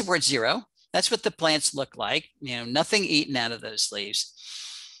 Well, they support zero. That's what the plants look like. You know, nothing eaten out of those leaves,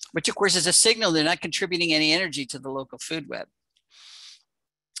 which of course is a signal they're not contributing any energy to the local food web.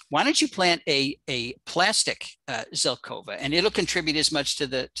 Why don't you plant a plastic Zelkova, and it'll contribute as much to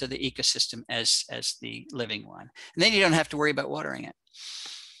the ecosystem as the living one. And then you don't have to worry about watering it.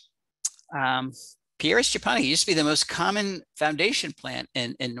 Pieris japonica used to be the most common foundation plant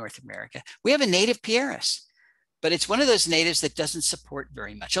in North America. We have a native Pieris, but it's one of those natives that doesn't support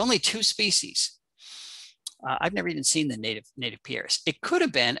very much, only 2 species. I've never even seen the native Pieris. It could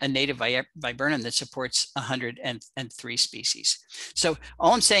have been a native viburnum that supports 103 species. So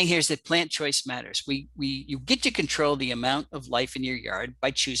all I'm saying here is that plant choice matters. You get to control the amount of life in your yard by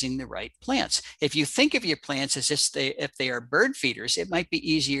choosing the right plants. If you think of your plants as if they are bird feeders, it might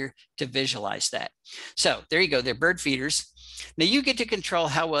be easier to visualize that. So there you go, they're bird feeders. Now you get to control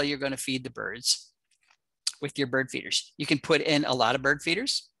how well you're going to feed the birds with your bird feeders. You can put in a lot of bird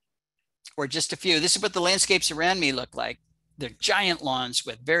feeders, or just a few. This is what the landscapes around me look like. They're giant lawns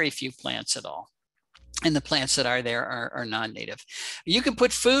with very few plants at all. And the plants that are there are non-native. You can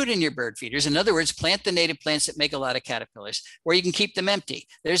put food in your bird feeders. In other words, plant the native plants that make a lot of caterpillars, or you can keep them empty.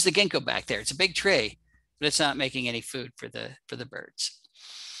 There's the ginkgo back there. It's a big tree, but it's not making any food for the birds.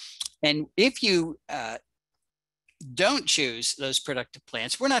 And if you don't choose those productive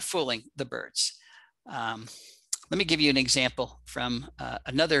plants, we're not fooling the birds. Let me give you an example from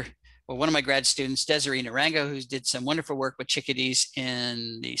one of my grad students, Desiree Narango, who did some wonderful work with chickadees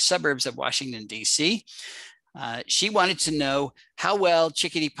in the suburbs of Washington, D.C. She wanted to know how well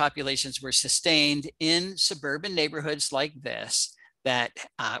chickadee populations were sustained in suburban neighborhoods like this that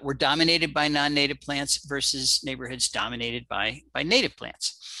were dominated by non-native plants versus neighborhoods dominated by native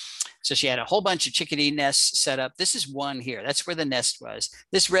plants. So she had a whole bunch of chickadee nests set up. This is one here. That's where the nest was.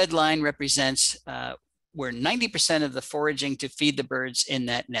 This red line represents where 90% of the foraging to feed the birds in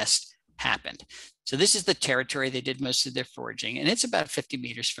that nest happened. So this is the territory they did most of their foraging, and it's about 50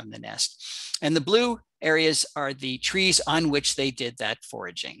 meters from the nest. And the blue areas are the trees on which they did that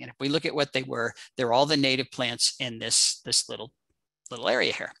foraging. And if we look at what they were, they're all the native plants in this little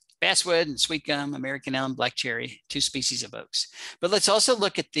area here. Basswood and sweet gum, American elm, black cherry, 2 species of oaks. But let's also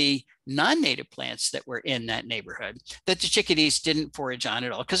look at the non-native plants that were in that neighborhood that the chickadees didn't forage on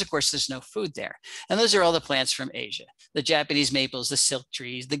at all, because of course there's no food there. And those are all the plants from Asia: the Japanese maples, the silk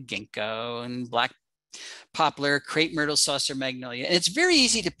trees, the ginkgo and black poplar, crepe myrtle, saucer magnolia. And it's very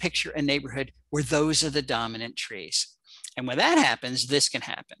easy to picture a neighborhood where those are the dominant trees. And when that happens, this can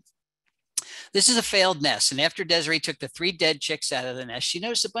happen. This is a failed nest. And after Desiree took the 3 dead chicks out of the nest, she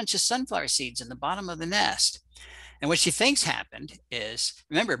noticed a bunch of sunflower seeds in the bottom of the nest. And what she thinks happened is,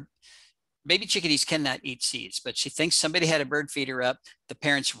 remember, baby chickadees cannot eat seeds, but she thinks somebody had a bird feeder up. The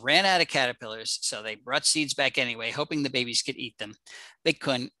parents ran out of caterpillars, so they brought seeds back anyway, hoping the babies could eat them. They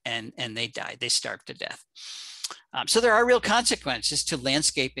couldn't, and they died. They starved to death. So there are real consequences to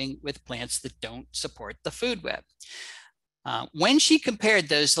landscaping with plants that don't support the food web. When she compared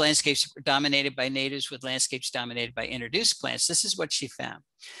those landscapes dominated by natives with landscapes dominated by introduced plants, this is what she found.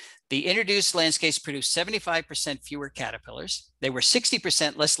 The introduced landscapes produced 75% fewer caterpillars. They were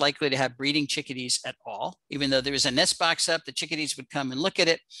 60% less likely to have breeding chickadees at all. Even though there was a nest box up, the chickadees would come and look at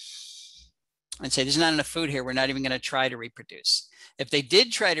it and say, there's not enough food here. We're not even going to try to reproduce. If they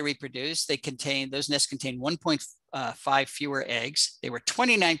did try to reproduce, those nests contained 1.5 fewer eggs. They were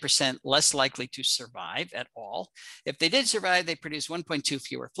 29% less likely to survive at all. If they did survive, they produced 1.2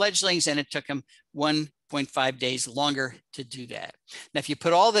 fewer fledglings, and it took them 1.5 days longer to do that. Now, if you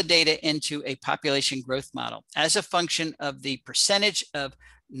put all the data into a population growth model as a function of the percentage of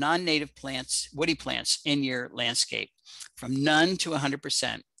non-native plants, woody plants in your landscape, from none to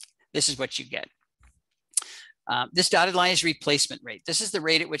 100%, this is what you get. This dotted line is replacement rate. This is the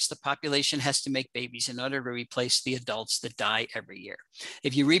rate at which the population has to make babies in order to replace the adults that die every year.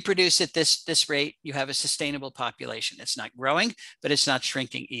 If you reproduce at this rate, you have a sustainable population. It's not growing, but it's not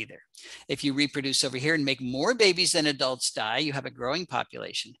shrinking either. If you reproduce over here and make more babies than adults die, you have a growing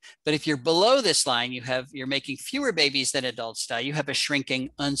population. But if you're below this line, you're making fewer babies than adults die, you have a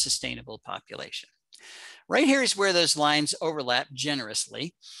shrinking, unsustainable population. Right here is where those lines overlap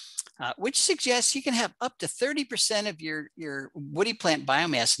generously. Which suggests you can have up to 30% of your woody plant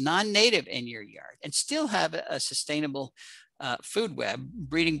biomass non-native in your yard and still have a sustainable food web,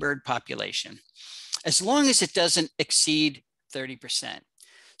 breeding bird population, as long as it doesn't exceed 30%.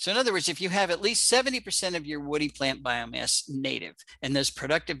 So in other words, if you have at least 70% of your woody plant biomass native, and those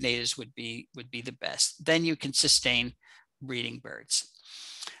productive natives would be the best, then you can sustain breeding birds.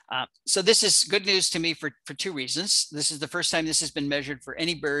 So this is good news to me for two reasons. This is the first time this has been measured for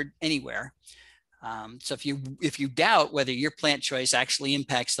any bird anywhere. So if you doubt whether your plant choice actually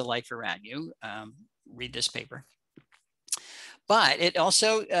impacts the life around you, read this paper. But it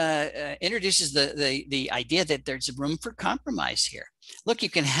also introduces the idea that there's room for compromise here. Look, you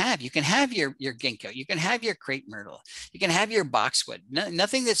can have your ginkgo, you can have your crepe myrtle, you can have your boxwood.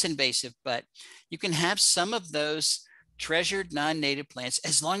 Nothing that's invasive, but you can have some of those treasured non-native plants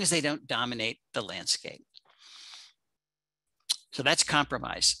as long as they don't dominate the landscape. So that's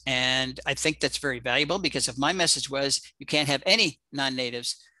compromise. And I think that's very valuable, because if my message was you can't have any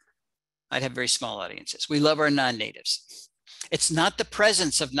non-natives, I'd have very small audiences. We love our non-natives. It's not the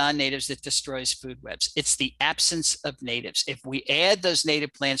presence of non-natives that destroys food webs. It's the absence of natives. If we add those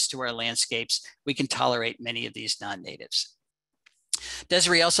native plants to our landscapes, we can tolerate many of these non-natives.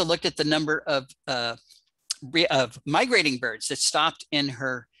 Desiree also looked at the number of migrating birds that stopped in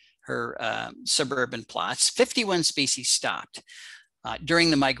her suburban plots. 51 species stopped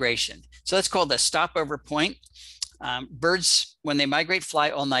during the migration. So that's called the stopover point. Birds, when they migrate, fly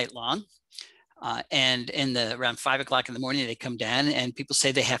all night long. And around 5 o'clock in the morning, they come down, and people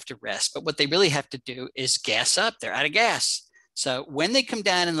say they have to rest. But what they really have to do is gas up. They're out of gas. So when they come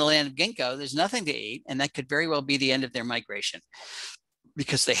down in the land of ginkgo, there's nothing to eat. And that could very well be the end of their migration,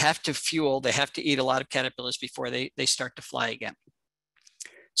 because they have to fuel, they have to eat a lot of caterpillars before they start to fly again.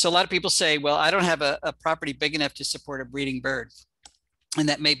 So a lot of people say, well, I don't have a property big enough to support a breeding bird. And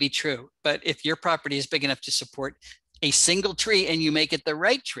that may be true. But if your property is big enough to support a single tree, and you make it the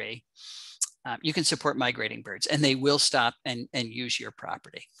right tree, you can support migrating birds, and they will stop and use your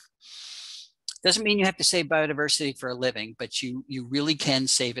property. Doesn't mean you have to save biodiversity for a living, but you really can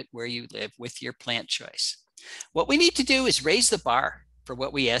save it where you live with your plant choice. What we need to do is raise the bar for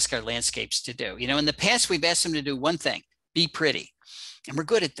what we ask our landscapes to do. You know, in the past, we've asked them to do one thing: be pretty, and we're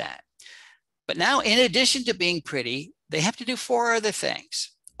good at that. But now, in addition to being pretty, they have to do 4 other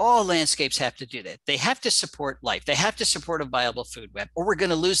things. All landscapes have to do that. They have to support life. They have to support a viable food web, or we're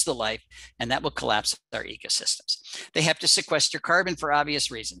going to lose the life, and that will collapse our ecosystems. They have to sequester carbon for obvious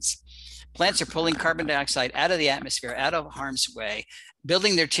reasons. Plants are pulling carbon dioxide out of the atmosphere, out of harm's way,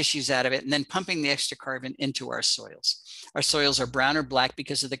 building their tissues out of it, and then pumping the extra carbon into our soils. Our soils are brown or black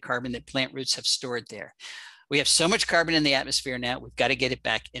because of the carbon that plant roots have stored there. We have so much carbon in the atmosphere now, we've got to get it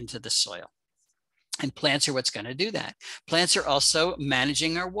back into the soil. And plants are what's going to do that. Plants are also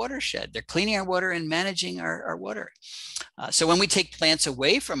managing our watershed. They're cleaning our water and managing our water. So when we take plants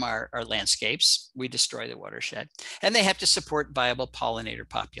away from our landscapes, we destroy the watershed. And they have to support viable pollinator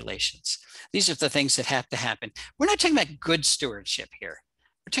populations. These are the things that have to happen. We're not talking about good stewardship here.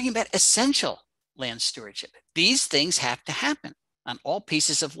 We're talking about essential land stewardship. These things have to happen on all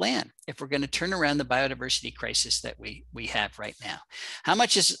pieces of land if we're going to turn around the biodiversity crisis that we have right now. How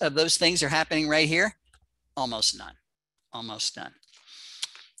much of those things are happening right here? Almost none. Almost none.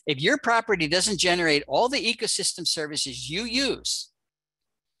 If your property doesn't generate all the ecosystem services you use,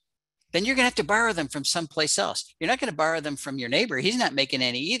 then you're going to have to borrow them from someplace else. You're not going to borrow them from your neighbor. He's not making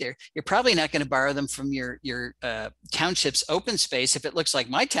any either. You're probably not going to borrow them from your township's open space if it looks like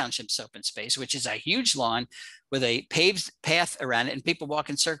my township's open space, which is a huge lawn with a paved path around it and people walk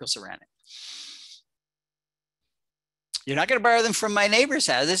in circles around it. You're not going to borrow them from my neighbor's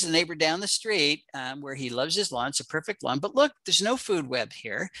house. This is a neighbor down the street where he loves his lawn. It's a perfect lawn. But look, there's no food web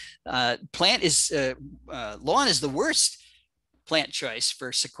here. Lawn is the worst plant choice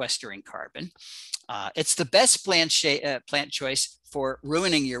for sequestering carbon. It's the best plant choice for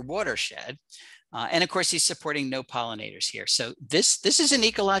ruining your watershed. And of course, he's supporting no pollinators here. So this is an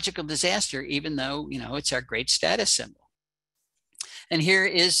ecological disaster, even though, you know, it's our great status symbol. And here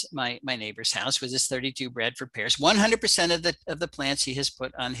is my neighbor's house with his 32 Bradford pears. 100% of the plants he has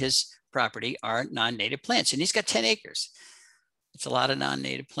put on his property are non-native plants, and he's got 10 acres. It's a lot of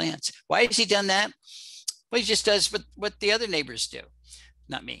non-native plants. Why has he done that? Well, he just does what the other neighbors do,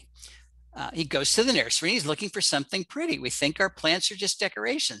 not me. He goes to the nursery. He's looking for something pretty. We think our plants are just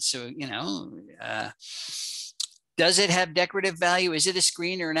decorations. So, you know, does it have decorative value? Is it a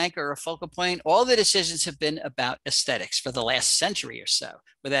screen or an anchor or a focal point? All the decisions have been about aesthetics for the last century or so,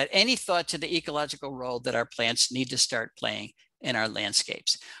 without any thought to the ecological role that our plants need to start playing in our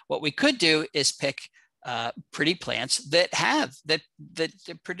landscapes. What we could do is pick pretty plants that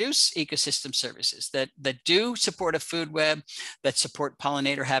produce ecosystem services, that do support a food web, that support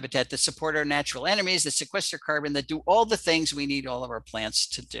pollinator habitat, that support our natural enemies, that sequester carbon, that do all the things we need all of our plants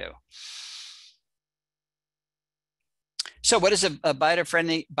to do. So what does a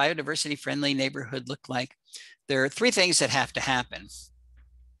biodiversity friendly neighborhood look like? There are three things that have to happen.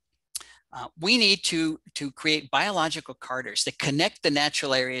 We need to create biological corridors that connect the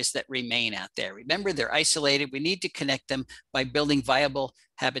natural areas that remain out there. Remember, they're isolated. We need to connect them by building viable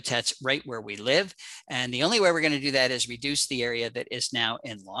habitats right where we live. And the only way we're going to do that is reduce the area that is now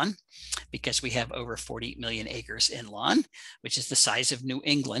in lawn, because we have over 40 million acres in lawn, which is the size of New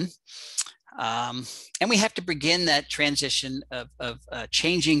England. And we have to begin that transition of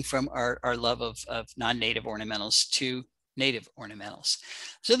changing from our love of non-native ornamentals to native ornamentals.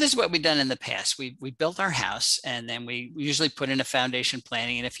 So this is what we've done in the past. We built our house, and then we usually put in a foundation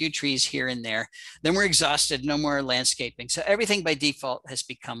planting and a few trees here and there. Then we're exhausted, no more landscaping. So everything by default has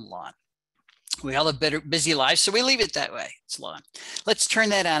become lawn. We all have busy lives, so we leave it that way. It's lawn. Let's turn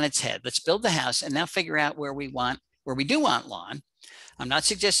that on its head. Let's build the house and now figure out where we do want lawn. I'm not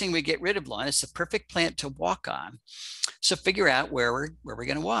suggesting we get rid of lawn. It's the perfect plant to walk on. So figure out where we're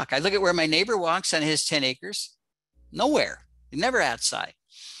going to walk. I look at where my neighbor walks on his 10 acres. Nowhere, never outside.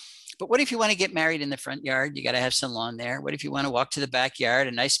 But what if you want to get married in the front yard? You got to have some lawn there. What if you want to walk to the backyard,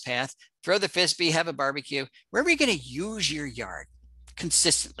 a nice path, throw the frisbee, have a barbecue? Wherever you're going to use your yard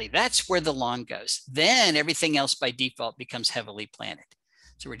consistently, that's where the lawn goes. Then everything else by default becomes heavily planted.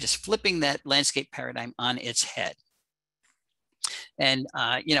 So we're just flipping that landscape paradigm on its head. And,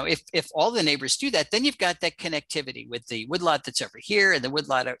 if all the neighbors do that, then you've got that connectivity with the woodlot that's over here and the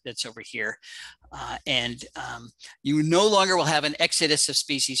woodlot that's over here. You no longer will have an exodus of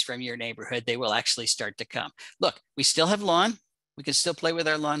species from your neighborhood. They will actually start to come. Look, we still have lawn. We can still play with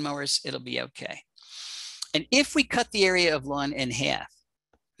our lawnmowers. It'll be okay. And if we cut the area of lawn in half,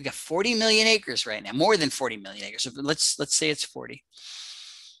 we got 40 million acres right now, more than 40 million acres. Let's say it's 40.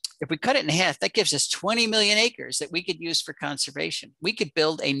 If we cut it in half, that gives us 20 million acres that we could use for conservation. We could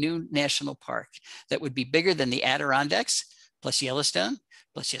build a new national park that would be bigger than the Adirondacks, plus Yellowstone,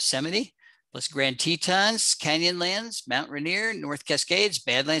 plus Yosemite, plus Grand Tetons, Canyonlands, Mount Rainier, North Cascades,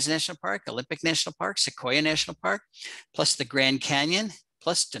 Badlands National Park, Olympic National Park, Sequoia National Park, plus the Grand Canyon,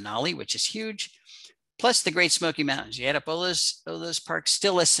 plus Denali, which is huge, plus the Great Smoky Mountains. You add up all those parks,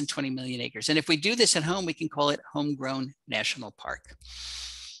 still less than 20 million acres. And if we do this at home, we can call it Homegrown National Park.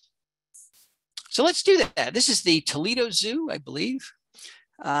 So let's do that. This is the Toledo Zoo, I believe.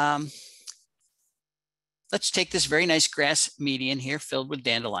 Let's take this very nice grass median here filled with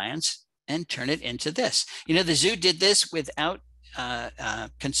dandelions and turn it into this. The zoo did this without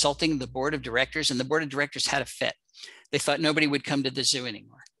consulting the board of directors, and the board of directors had a fit. They thought nobody would come to the zoo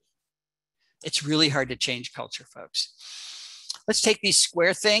anymore. It's really hard to change culture, folks. Let's take these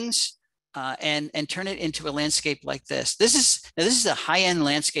square things and turn it into a landscape like this. This is a high-end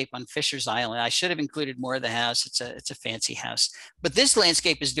landscape on Fisher's Island. I should have included more of the house. It's a fancy house, but this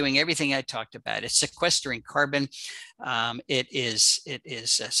landscape is doing everything I talked about. It's sequestering carbon. It is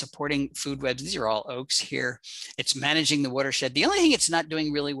supporting food webs. These are all oaks here. It's managing the watershed. The only thing it's not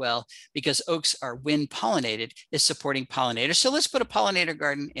doing really well, because oaks are wind pollinated, is supporting pollinators. So let's put a pollinator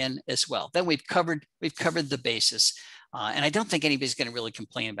garden in as well. Then we've covered the basis. And I don't think anybody's going to really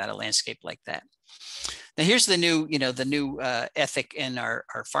complain about a landscape like that. Now, here's the new ethic in our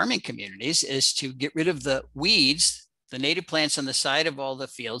farming communities, is to get rid of the weeds, the native plants on the side of all the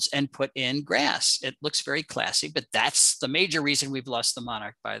fields, and put in grass. It looks very classy, but that's the major reason we've lost the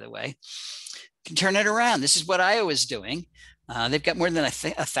monarch, by the way. You can turn it around. This is what Iowa's doing. They've got more than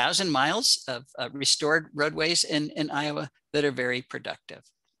 1,000 miles of restored roadways in Iowa that are very productive.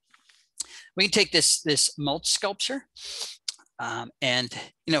 We can take this mulch sculpture, and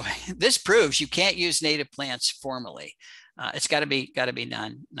this proves you can't use native plants formally. It's got to be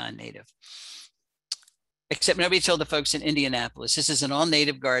non-native. Except nobody told the folks in Indianapolis this is an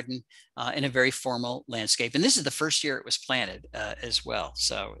all-native garden in a very formal landscape, and this is the first year it was planted as well.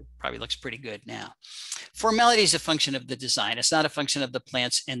 So it probably looks pretty good now. Formality is a function of the design. It's not a function of the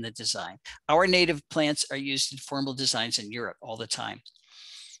plants in the design. Our native plants are used in formal designs in Europe all the time.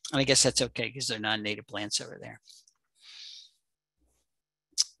 And I guess that's okay because they're non-native plants over there.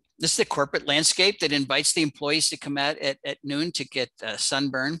 This is the corporate landscape that invites the employees to come out at noon to get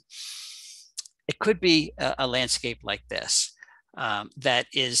sunburn. It could be a landscape like this. That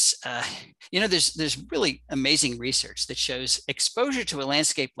is, there's really amazing research that shows exposure to a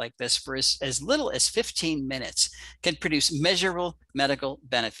landscape like this for as little as 15 minutes can produce measurable medical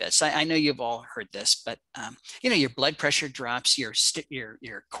benefits. I know you've all heard this, but your blood pressure drops, your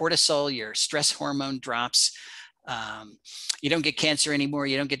cortisol, your stress hormone drops. You don't get cancer anymore.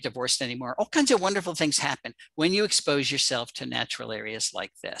 You don't get divorced anymore. All kinds of wonderful things happen when you expose yourself to natural areas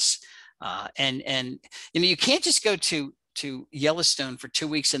like this. You can't just go to to Yellowstone for 2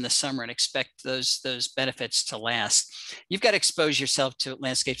 weeks in the summer and expect those benefits to last. You've got to expose yourself to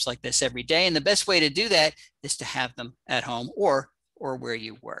landscapes like this every day. And the best way to do that is to have them at home or where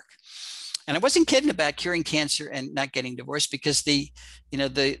you work. And I wasn't kidding about curing cancer and not getting divorced, because the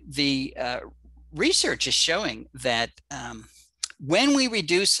research is showing that when we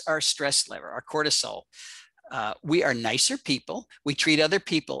reduce our stress level, our cortisol, we are nicer people. We treat other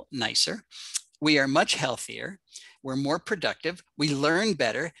people nicer. We are much healthier. We're more productive. We learn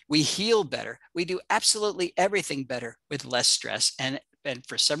better. We heal better. We do absolutely everything better with less stress. And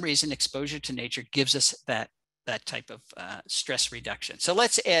for some reason, exposure to nature gives us that type of stress reduction. So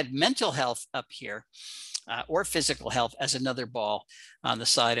let's add mental health up here, or physical health, as another ball on the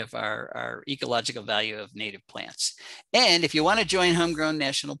side of our ecological value of native plants. And if you want to join Homegrown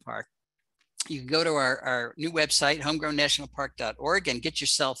National Park, you can go to our new website, homegrownnationalpark.org, and get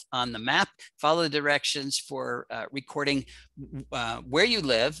yourself on the map. Follow the directions for recording where you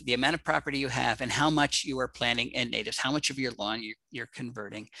live, the amount of property you have, and how much you are planting in natives, how much of your lawn you're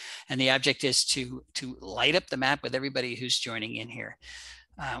converting. And the object is to light up the map with everybody who's joining in here.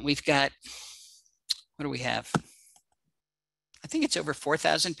 We've got, what do we have? I think it's over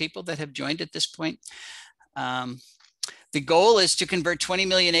 4,000 people that have joined at this point. The goal is to convert 20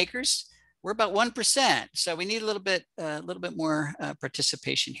 million acres. We're about 1%, so we need a little bit more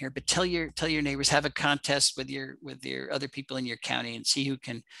participation here. But tell your neighbors, have a contest with your other people in your county, and see who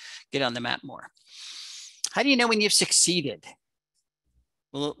can get on the map more. How do you know when you've succeeded?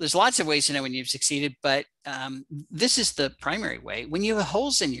 Well, there's lots of ways to know when you've succeeded, but this is the primary way. When you have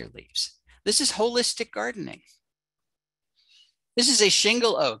holes in your leaves, this is holistic gardening. This is a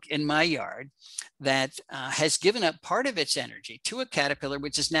shingle oak in my yard that has given up part of its energy to a caterpillar,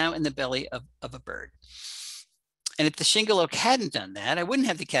 which is now in the belly of a bird. And if the shingle oak hadn't done that, I wouldn't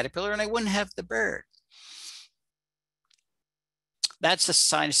have the caterpillar and I wouldn't have the bird. That's a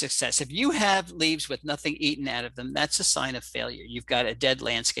sign of success. If you have leaves with nothing eaten out of them, that's a sign of failure. You've got a dead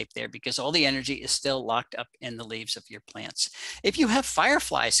landscape there because all the energy is still locked up in the leaves of your plants. If you have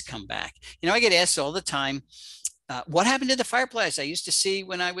fireflies come back, I get asked all the time, what happened to the fireflies I used to see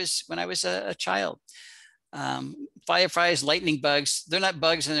when I was a child? Fireflies, lightning bugs, they're not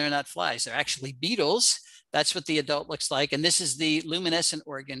bugs and they're not flies. They're actually beetles. That's what the adult looks like. And this is the luminescent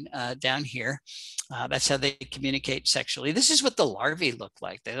organ down here. That's how they communicate sexually. This is what the larvae look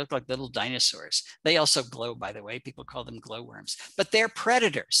like. They look like little dinosaurs. They also glow, by the way. People call them glowworms. But they're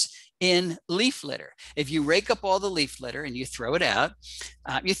predators in leaf litter. If you rake up all the leaf litter and you throw it out,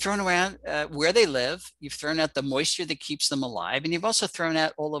 you've thrown around where they live. You've thrown out the moisture that keeps them alive. And you've also thrown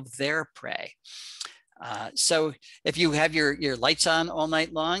out all of their prey. So if you have your lights on all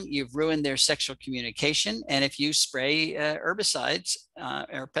night long, you've ruined their sexual communication. And if you spray herbicides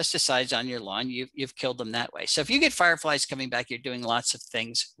or pesticides on your lawn, you've killed them that way. So if you get fireflies coming back, you're doing lots of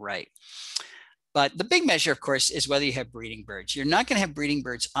things right. But the big measure, of course, is whether you have breeding birds. You're not going to have breeding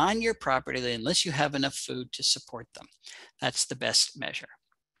birds on your property unless you have enough food to support them. That's the best measure.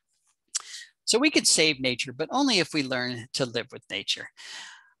 So we could save nature, but only if we learn to live with nature.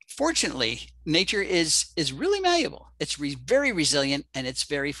 Fortunately, nature is really malleable. It's very resilient and it's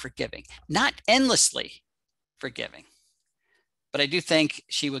very forgiving. Not endlessly forgiving, but I do think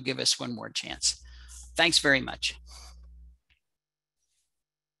she will give us one more chance. Thanks very much.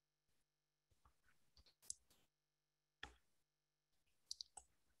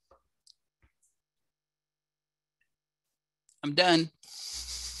 I'm done.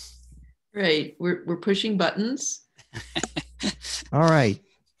 Great. We're pushing buttons. All right.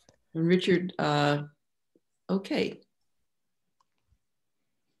 And Richard, okay.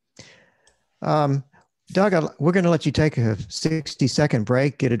 Doug, we're going to let you take a 60-second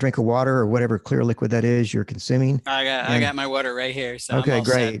break, get a drink of water or whatever clear liquid that is you're consuming. I got my water right here. So okay, I'm all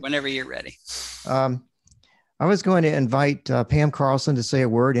great. set whenever you're ready. I was going to invite Pam Carlson to say a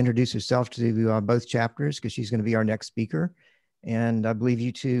word, introduce herself to both chapters because she's going to be our next speaker. And I believe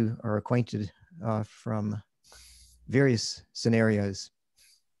you two are acquainted from various scenarios.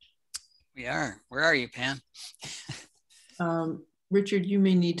 We are. Where are you, Pam? Richard, you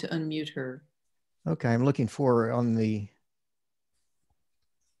may need to unmute her. Okay, I'm looking for on the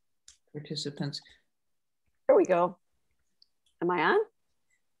participants. Here we go. Am I on?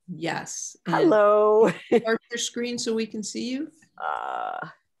 Yes. Hello. Start your screen so we can see you.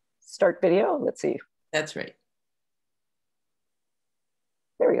 Start video. Let's see. That's right.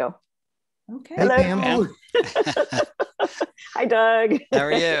 There we go. Okay. Hey, hello. Pam. Hi, Doug. How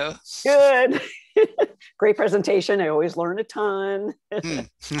are you? Good. Great presentation. I always learn a ton.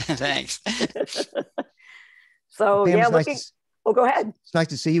 Thanks. So Pam's yeah, nice, Oh, go ahead. It's nice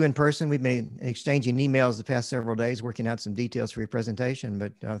to see you in person. We've been exchanging emails the past several days, working out some details for your presentation.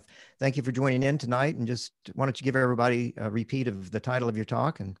 But thank you for joining in tonight. And just why don't you give everybody a repeat of the title of your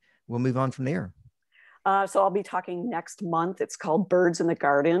talk, and we'll move on from there. So I'll be talking next month. It's called Birds in the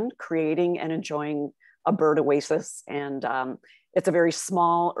Garden, Creating and Enjoying a Bird Oasis. And it's a very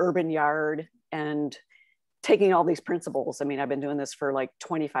small urban yard, and taking all these principles. I mean, I've been doing this for like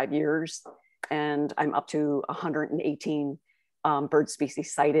 25 years, and I'm up to 118 bird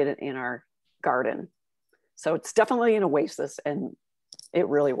species sighted in our garden. So it's definitely an oasis, and it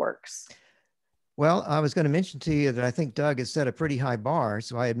really works. Well, I was going to mention to you that I think Doug has set a pretty high bar,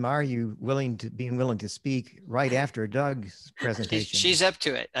 so I admire you being willing to speak right after Doug's presentation. She's up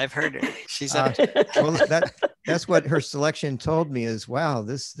to it. I've heard her. She's up to it. Well, that's what her selection told me is, wow,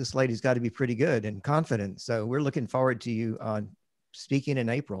 this lady's got to be pretty good and confident. So we're looking forward to you speaking in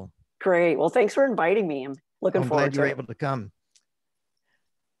April. Great. Well, thanks for inviting me. I'm looking forward glad to you're it. able to come.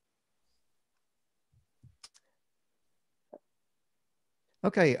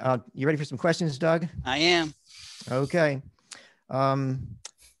 Okay, you ready for some questions, Doug? I am. Okay. Let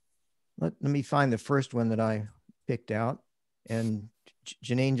me find the first one that I picked out. And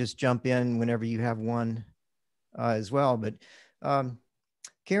Janine, just jump in whenever you have one as well. But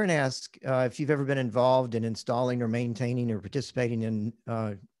Karen asked if you've ever been involved in installing or maintaining or participating in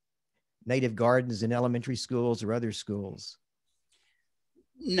native gardens in elementary schools or other schools.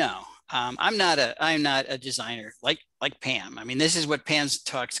 No, I'm not a designer like Pam. I mean, this is what Pam's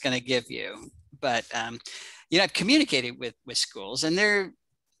talk's going to give you. But I've communicated with schools, and they're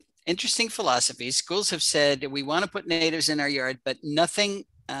interesting philosophies. Schools have said we want to put natives in our yard, but nothing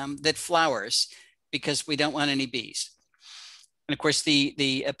that flowers, because we don't want any bees. And of course,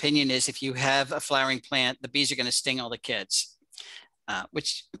 the opinion is if you have a flowering plant, the bees are going to sting all the kids.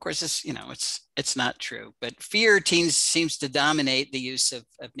 Which of course is, it's not true, but fear seems to dominate the use of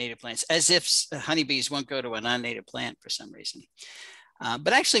native plants, as if honeybees won't go to a non-native plant for some reason.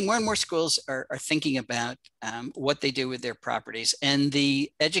 But actually more and more schools are thinking about what they do with their properties and the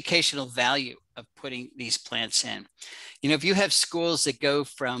educational value of putting these plants in. If you have schools that go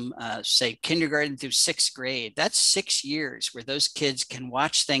from say kindergarten through 6th grade, that's 6 years where those kids can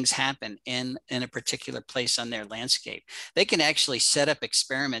watch things happen in a particular place on their landscape. They can actually set up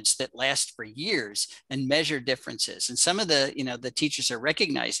experiments that last for years and measure differences. And some of the teachers are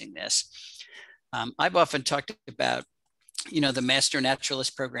recognizing this. I've often talked about the master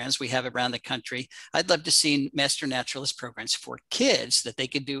naturalist programs we have around the country. I'd love to see master naturalist programs for kids that they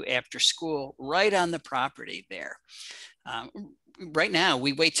could do after school right on the property there. Right now,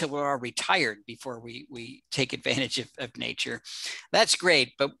 we wait till we're all retired before we take advantage of nature. That's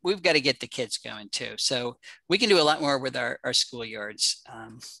great, but we've got to get the kids going too. So we can do a lot more with our schoolyards.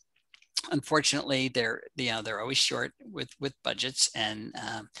 Unfortunately, they're always short with budgets, and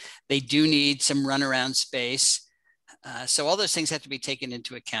they do need some runaround space. So all those things have to be taken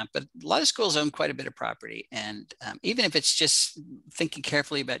into account, but a lot of schools own quite a bit of property. And even if it's just thinking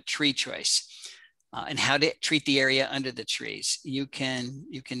carefully about tree choice and how to treat the area under the trees, you can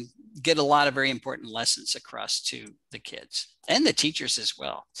get a lot of very important lessons across to the kids and the teachers as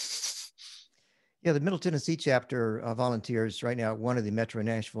well. Yeah, the Middle Tennessee chapter volunteers right now at one of the Metro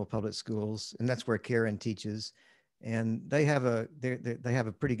Nashville public schools, and that's where Karen teaches. And they have a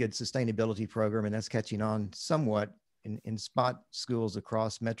pretty good sustainability program, and that's catching on somewhat in spot schools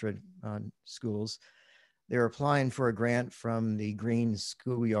across Metro schools. They're applying for a grant from the Green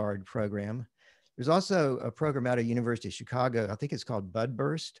Schoolyard program. There's also a program out of University of Chicago. I think it's called Bud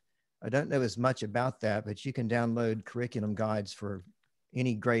Burst. I don't know as much about that, but you can download curriculum guides for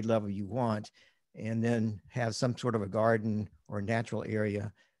any grade level you want, and then have some sort of a garden or natural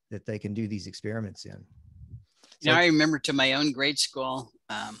area that they can do these experiments in. So, I remember to my own grade school,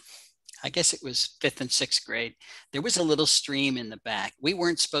 I guess it was 5th and 6th grade, there was a little stream in the back. We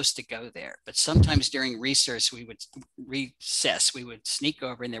weren't supposed to go there, but sometimes during recess, we would sneak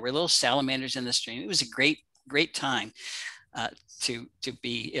over, and there were little salamanders in the stream. It was a great time to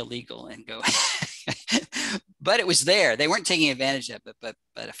be illegal and go. But it was there. They weren't taking advantage of it, but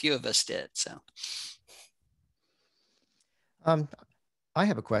a few of us did. So, I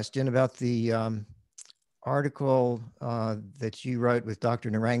have a question about the article that you wrote with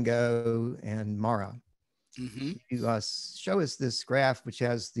Dr. Narango and Mara. Mm-hmm. You show us this graph, which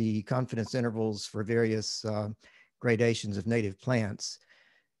has the confidence intervals for various gradations of native plants.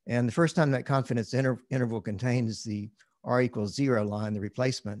 And the first time that confidence interval contains the R equals 0 line, the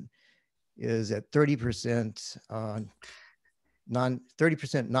replacement, is at 30%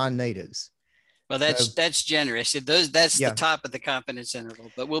 non-natives. Well, that's generous. That's the top of the confidence interval,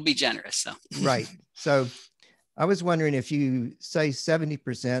 but we'll be generous. So right. So I was wondering if you say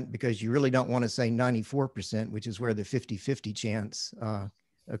 70% because you really don't want to say 94%, which is where the 50-50 chance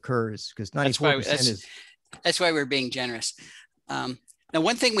occurs, because 94% is. That's why we're being generous. Now,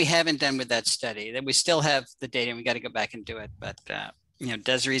 one thing we haven't done with that study, that we still have the data and we got to go back and do it, but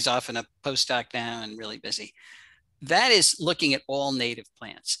Desiree's often a postdoc now and really busy. That is looking at all native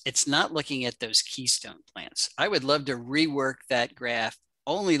plants. It's not looking at those keystone plants. I would love to rework that graph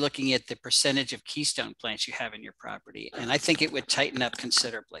only looking at the percentage of keystone plants you have in your property. And I think it would tighten up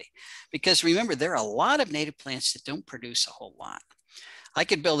considerably, because remember, there are a lot of native plants that don't produce a whole lot. I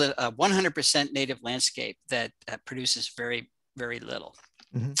could build a 100% native landscape that produces very, very little.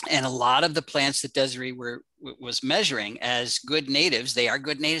 Mm-hmm. And a lot of the plants that Desiree was measuring as good natives, they are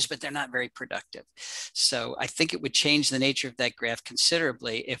good natives, but they're not very productive. So I think it would change the nature of that graph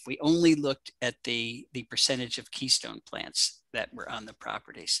considerably if we only looked at the percentage of keystone plants that were on the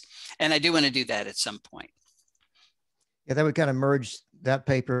properties. And I do want to do that at some point. Yeah, that would kind of merge that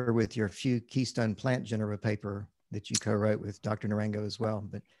paper with your few keystone plant genera paper that you co-wrote with Dr. Narango as well.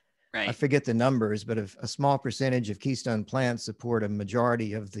 But right. I forget the numbers, but a small percentage of keystone plants support a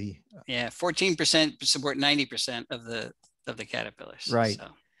majority of the. Yeah, 14% support 90% of the caterpillars. Right.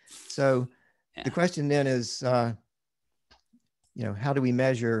 So yeah. The question then is, how do we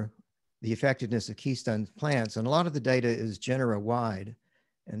measure the effectiveness of keystone plants? And a lot of the data is genera wide.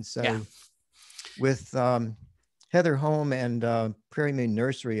 And so with Heather Holm and Prairie Moon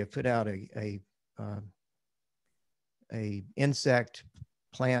Nursery have put out a insect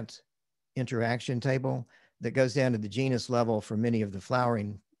plant interaction table that goes down to the genus level for many of the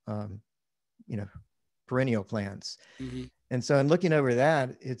flowering, perennial plants. Mm-hmm. And so in looking over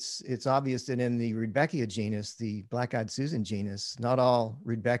that, it's obvious that in the Rudbeckia genus, the black-eyed Susan genus, not all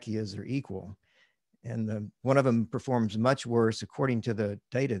Rudbeckias are equal. And one of them performs much worse, according to the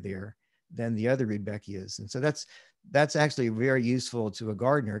data there, than the other Rudbeckias. And so that's actually very useful to a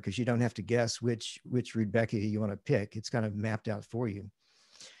gardener, because you don't have to guess which Rudbeckia you want to pick. It's kind of mapped out for you.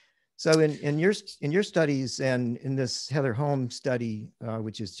 So in your studies and in this Heather Holm study,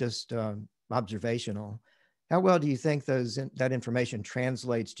 which is just observational, how well do you think that information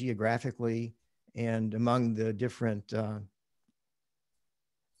translates geographically and among the different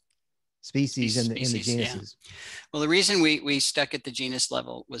species in the genuses? Yeah. Well, the reason we stuck at the genus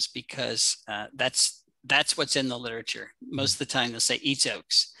level was because that's what's in the literature. Most of the time they'll say eats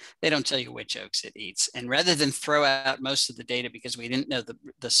oaks. They don't tell you which oaks it eats. And rather than throw out most of the data because we didn't know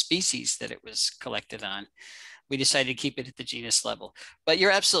the species that it was collected on, we decided to keep it at the genus level. But you're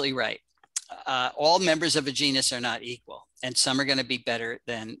absolutely right. All members of a genus are not equal, and some are going to be better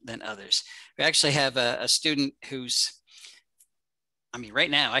than others. We actually have a student who's,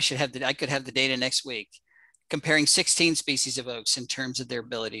 right now I could have the data next week, comparing 16 species of oaks in terms of their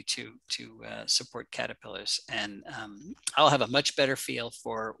ability to support caterpillars. And I'll have a much better feel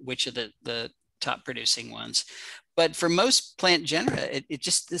for which of the top producing ones. But for most plant genera,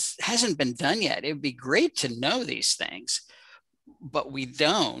 this hasn't been done yet. It would be great to know these things, but we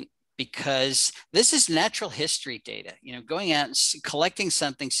don't, because this is natural history data. Going out and collecting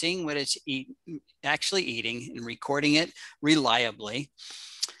something, seeing what it's actually eating and recording it reliably.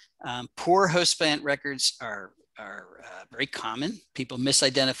 Poor host plant records are very common. People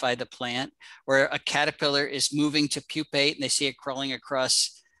misidentify the plant, or a caterpillar is moving to pupate and they see it crawling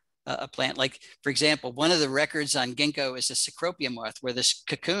across a plant. Like, for example, one of the records on ginkgo is a cecropia moth where this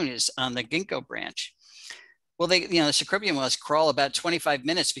cocoon is on the ginkgo branch. Well, the cecropia moths crawl about 25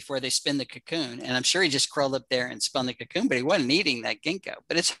 minutes before they spin the cocoon. And I'm sure he just crawled up there and spun the cocoon, but he wasn't eating that ginkgo.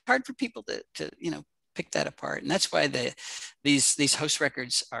 But it's hard for people to pick that apart. And that's why these host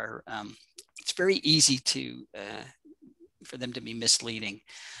records are, it's very easy for them to be misleading.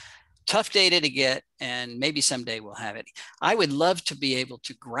 Tough data to get, and maybe someday we'll have it. I would love to be able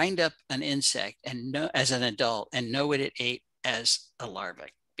to grind up an insect and know as an adult and know what it ate as a larva,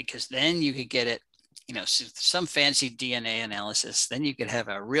 because then you could get it, some fancy DNA analysis, then you could have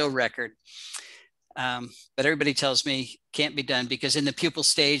a real record. But everybody tells me can't be done because in the pupal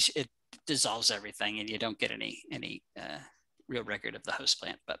stage, it dissolves everything and you don't get any real record of the host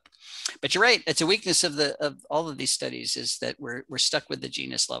plant. But you're right. It's a weakness of all of these studies is that we're stuck with the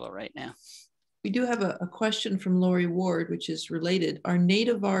genus level right now. We do have a question from Lori Ward, which is related. Are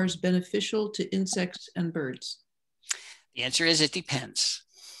nativars beneficial to insects and birds? The answer is it depends.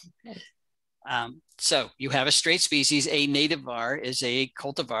 Okay. So you have a straight species. A nativar is a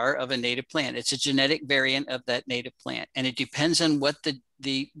cultivar of a native plant. It's a genetic variant of that native plant. And it depends on what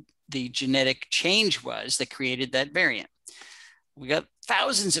the genetic change was that created that variant. We got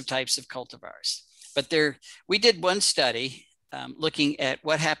thousands of types of cultivars, but we did one study looking at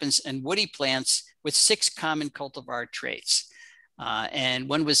what happens in woody plants with 6 common cultivar traits. And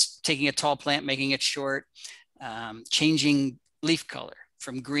one was taking a tall plant, making it short, changing leaf color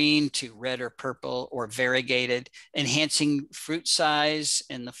from green to red or purple or variegated, enhancing fruit size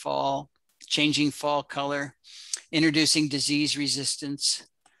in the fall, changing fall color, introducing disease resistance.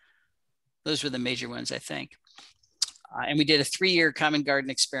 Those were the major ones, I think. And we did a 3-year common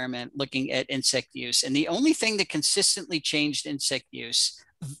garden experiment looking at insect use. And the only thing that consistently changed insect use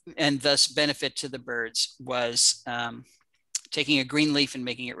and thus benefit to the birds was taking a green leaf and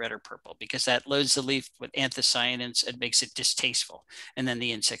making it red or purple, because that loads the leaf with anthocyanins and makes it distasteful. And then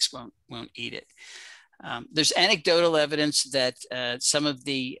the insects won't eat it. There's anecdotal evidence that some of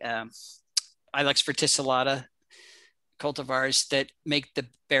the Ilex verticillata cultivars that make the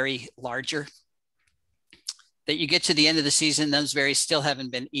berry larger, that you get to the end of the season, those berries still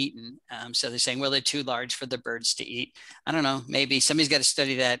haven't been eaten. So they're saying, well, they're too large for the birds to eat. I don't know, maybe somebody's got to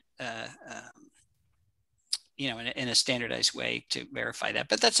study that, you know, in a standardized way to verify that,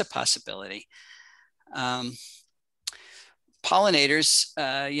 but that's a possibility.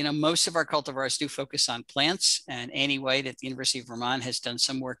 Pollinators, you know, most of our cultivars do focus on plants, and Annie White at the University of Vermont has done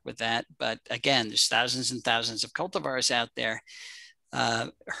some work with that. But again, there's thousands and thousands of cultivars out there.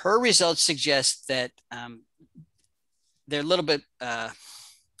 Her results suggest that they're a little bit,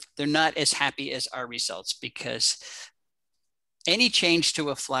 they're not as happy as our results, because any change to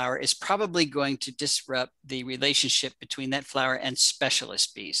a flower is probably going to disrupt the relationship between that flower and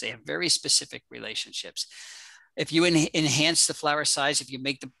specialist bees. They have very specific relationships. If you enhance the flower size, if you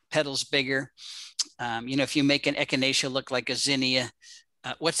make the petals bigger, you know, if you make an echinacea look like a zinnia,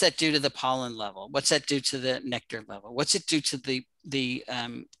 what's that do to the pollen level? What's that do to the nectar level? What's it do to the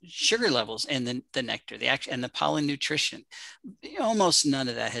sugar levels in the nectar, and the pollen nutrition? Almost none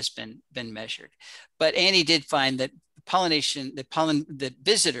of that has been measured. But Annie did find that pollination, the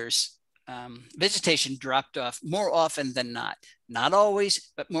visitors, visitation dropped off more often than not. Not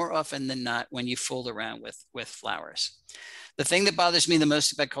always, but more often than not when you fool around with flowers. The thing that bothers me the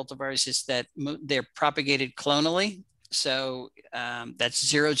most about cultivars is that they're propagated clonally. So that's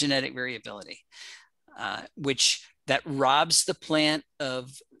 0 genetic variability, which that robs the plant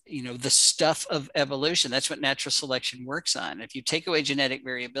of, you know, the stuff of evolution. That's what natural selection works on. If you take away genetic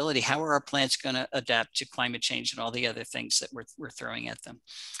variability, how are our plants going to adapt to climate change and all the other things that we're throwing at them?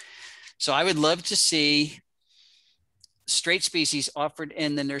 So I would love to see straight species offered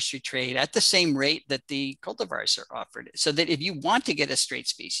in the nursery trade at the same rate that the cultivars are offered, so that if you want to get a straight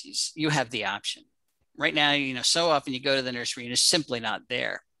species, you have the option. Right now, you know, so often you go to the nursery and it's simply not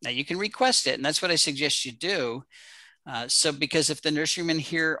there. Now you can request it, and that's what I suggest you do. So because if the nurserymen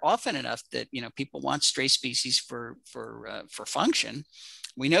hear often enough that, you know, people want straight species for function,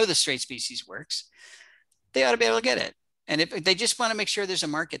 we know the straight species works, they ought to be able to get it. And if they just want to make sure there's a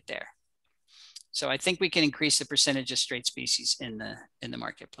market there. So I think we can increase the percentage of straight species in the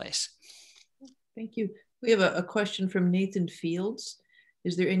marketplace. Thank you. We have a question from Nathan Fields.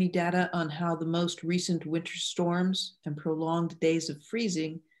 Is there any data on how the most recent winter storms and prolonged days of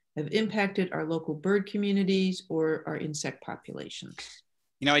freezing have impacted our local bird communities or our insect populations?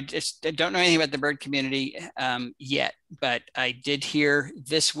 You know, I don't know anything about the bird community yet, but I did hear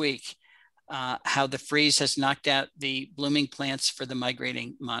this week how the freeze has knocked out the blooming plants for the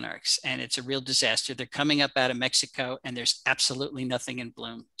migrating monarchs, and it's a real disaster. They're coming up out of Mexico, and there's absolutely nothing in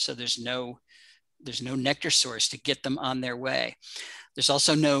bloom. So there's no nectar source to get them on their way. There's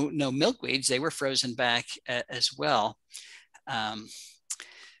also no milkweeds. They were frozen back as well.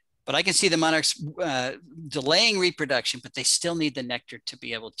 But I can see the monarchs delaying reproduction, but they still need the nectar to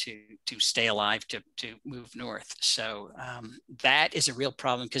be able to stay alive, to move north. So that is a real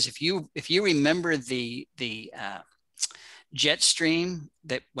problem, because if you remember the jet stream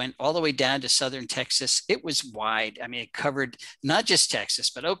that went all the way down to southern Texas, it was wide. I mean, it covered not just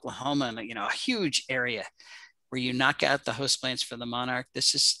Texas, but Oklahoma, and, you know, a huge area where you knock out the host plants for the monarch.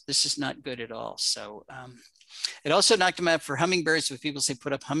 This is not good at all. So it also knocked them out for hummingbirds. With people say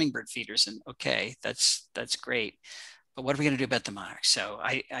put up hummingbird feeders, and okay, that's great, but what are we going to do about the monarch? So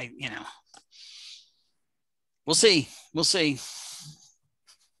I you know, we'll see.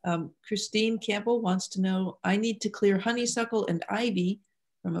 Christine Campbell wants to know, I need to clear honeysuckle and ivy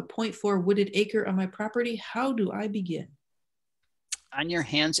from a 0.4 wooded acre on my property. How do I begin? On your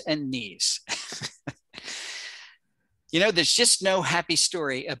hands and knees. You know, there's just no happy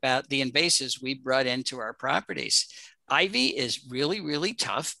story about the invasives we brought into our properties. Ivy is really, really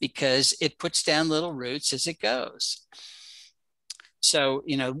tough because it puts down little roots as it goes. So,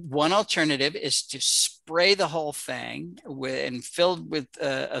 one alternative is to spray the whole thing and filled with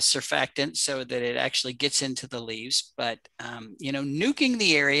a surfactant so that it actually gets into the leaves. But, nuking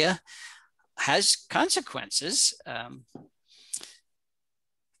the area has consequences.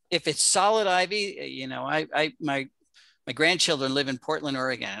 If it's solid ivy, my grandchildren live in Portland,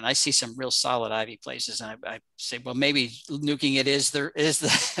 Oregon, and I see some real solid ivy places. And I say, well, maybe nuking it is the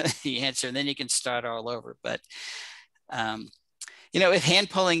answer, and then you can start all over. But if hand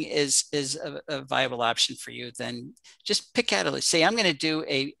pulling is a viable option for you, then just pick out say, I'm going to do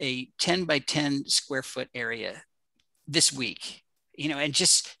a 10 by 10 square foot area this week, and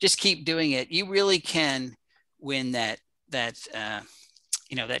just keep doing it. You really can win that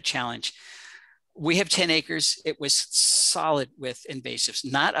challenge. We have 10 acres. It was solid with invasives,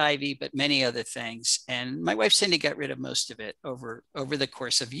 not ivy, but many other things. And my wife, Cindy, got rid of most of it over the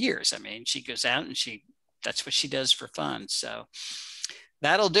course of years. I mean, she goes out and that's what she does for fun. So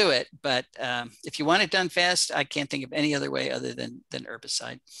that'll do it. But if you want it done fast, I can't think of any other way other than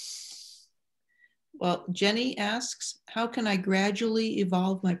herbicide. Well, Jenny asks, how can I gradually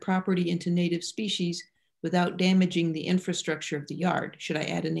evolve my property into native species without damaging the infrastructure of the yard? Should I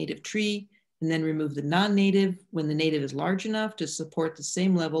add a native tree and then remove the non-native when the native is large enough to support the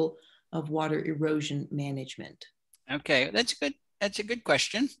same level of water erosion management? Okay, that's a good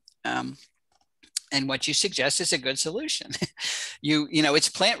question. And what you suggest is a good solution. It's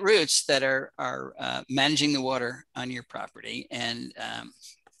plant roots that are managing the water on your property. And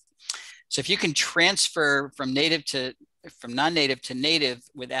so if you can transfer from non-native to native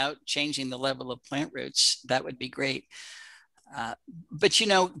without changing the level of plant roots, that would be great. But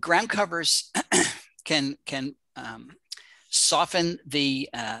ground covers can soften the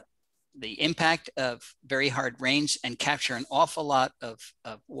impact of very hard rains and capture an awful lot of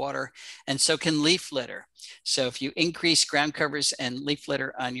water, and so can leaf litter. So if you increase ground covers and leaf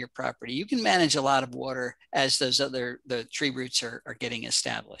litter on your property, you can manage a lot of water as the tree roots are getting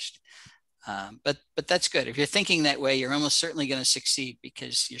established. But that's good. If you're thinking that way, you're almost certainly going to succeed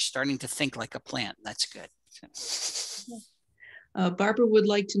because you're starting to think like a plant. That's good. Barbara would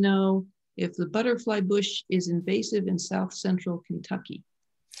like to know if the butterfly bush is invasive in South Central Kentucky.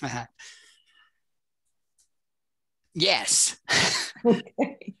 Yes.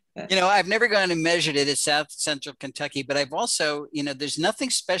 Okay. I've never gone and measured it at South Central Kentucky, but I've also, there's nothing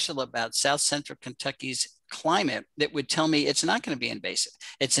special about South Central Kentucky's climate that would tell me it's not going to be invasive.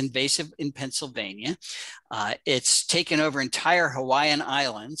 It's invasive in Pennsylvania. It's taken over entire Hawaiian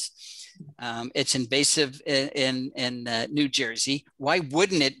islands. It's invasive in New Jersey. Why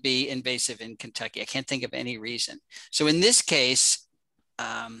wouldn't it be invasive in Kentucky? I can't think of any reason. So in this case,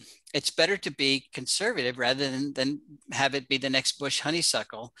 it's better to be conservative rather than have it be the next bush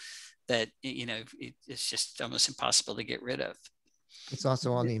honeysuckle that, it's just almost impossible to get rid of. It's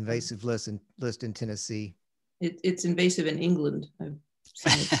also on the invasive list in Tennessee. It's invasive in England. I've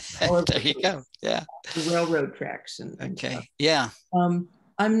seen it all over there you go. Yeah. The railroad tracks and okay. Stuff. Yeah.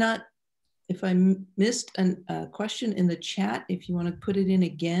 If I missed a question in the chat, if you want to put it in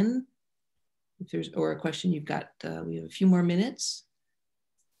again, or a question you've got, we have a few more minutes.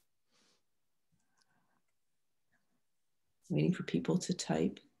 Waiting for people to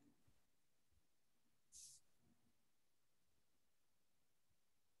type.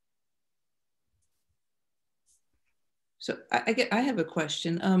 So I have a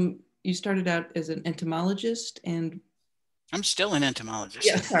question. You started out as an entomologist, and I'm still an entomologist.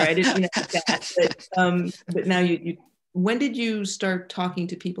 Yeah, sorry, I didn't know that. But now when did you start talking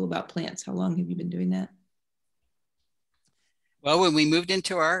to people about plants? How long have you been doing that? Well, when we moved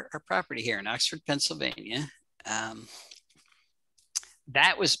into our property here in Oxford, Pennsylvania,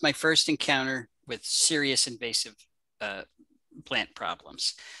 that was my first encounter with serious invasive plant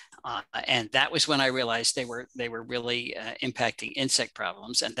problems. And that was when I realized they were really impacting insect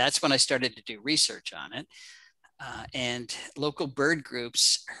problems. And that's when I started to do research on it. And local bird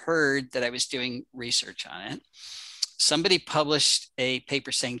groups heard that I was doing research on it. Somebody published a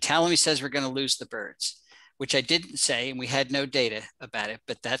paper saying, Tallamy says we're going to lose the birds, which I didn't say, and we had no data about it,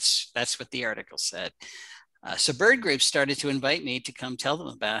 but that's what the article said. So bird groups started to invite me to come tell them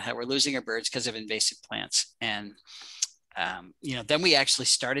about how we're losing our birds because of invasive plants. And then we actually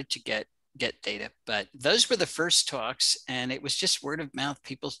started to get data, but those were the first talks, and it was just word of mouth.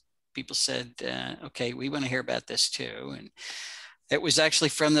 People said, okay, we want to hear about this too. And it was actually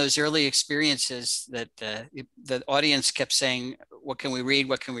from those early experiences that the audience kept saying, what can we read?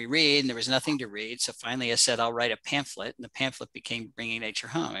 What can we read? And there was nothing to read. So finally I said, I'll write a pamphlet, and the pamphlet became Bringing Nature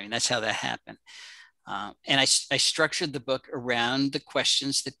Home. I mean, that's how that happened. And I structured the book around the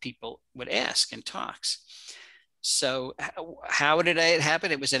questions that people would ask in talks. So how did it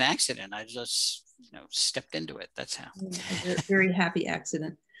happen? It was an accident. I just, stepped into it. That's how. A very happy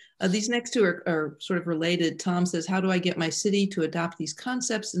accident. These next two are sort of related. Tom says, how do I get my city to adopt these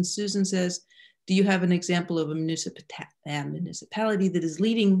concepts? And Susan says, do you have an example of a municipality that is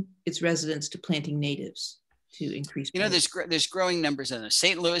leading its residents to planting natives to increase? There's growing numbers in it.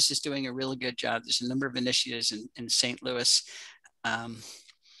 St. Louis is doing a really good job. There's a number of initiatives in St. Louis.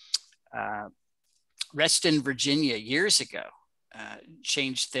 Reston, Virginia, years ago,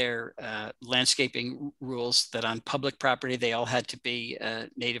 changed their landscaping rules that on public property, they all had to be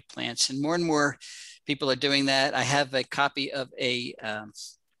native plants. And more people are doing that. I have a copy of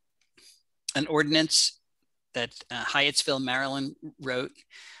an ordinance that Hyattsville, Maryland wrote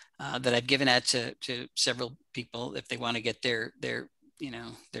that I've given out to several people if they want to get their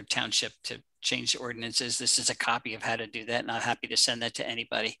township to change the ordinances. This is a copy of how to do that, and I'm happy to send that to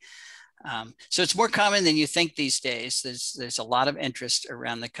anybody. So it's more common than you think these days. There's a lot of interest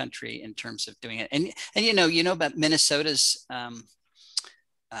around the country in terms of doing it. And you know about Minnesota's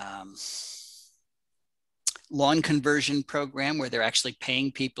lawn conversion program, where they're actually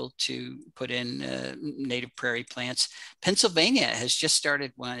paying people to put in native prairie plants. Pennsylvania has just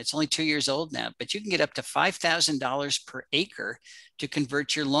started one. It's only 2 years old now, but you can get up to $5,000 per acre to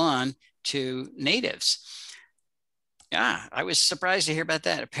convert your lawn to natives. Yeah, I was surprised to hear about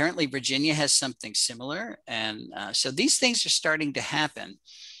that. Apparently, Virginia has something similar. And so these things are starting to happen.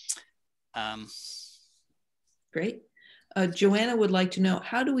 Great. Joanna would like to know,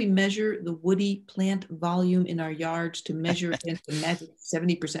 how do we measure the woody plant volume in our yards to measure against the magic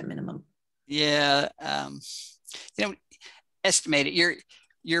 70% minimum? Yeah, estimate it.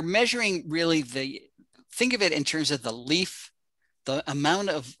 You're measuring really think of it in terms of the amount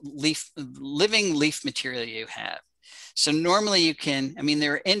of living leaf material you have. So normally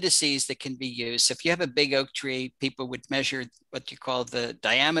there are indices that can be used. So if you have a big oak tree, people would measure what you call the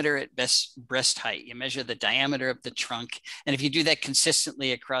diameter at breast height. You measure the diameter of the trunk. And if you do that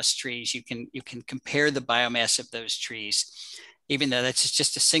consistently across trees, you can compare the biomass of those trees, even though that's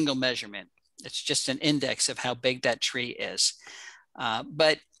just a single measurement. It's just an index of how big that tree is.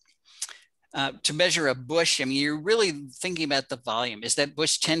 But to measure a bush, you're really thinking about the volume. Is that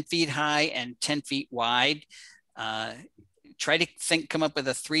bush 10 feet high and 10 feet wide? Try to come up with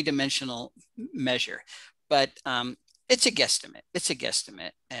a three-dimensional measure, but it's a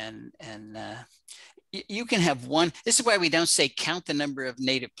guesstimate. And you can have one. This is why we don't say count the number of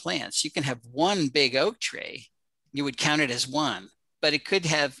native plants. You can have one big oak tree. You would count it as one, but it could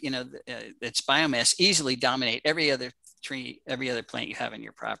have, its biomass easily dominate every other tree, every other plant you have in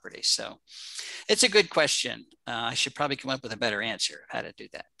your property. So it's a good question. I should probably come up with a better answer of how to do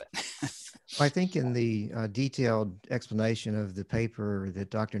that, but. I think in the detailed explanation of the paper that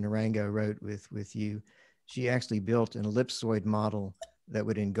Dr. Narango wrote with you, she actually built an ellipsoid model that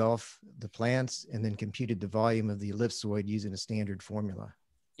would engulf the plants and then computed the volume of the ellipsoid using a standard formula.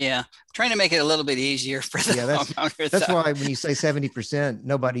 Yeah, I'm trying to make it a little bit easier for the homeowner. That's why when you say 70%,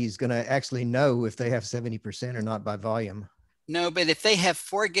 nobody's going to actually know if they have 70% or not by volume. No, but if they have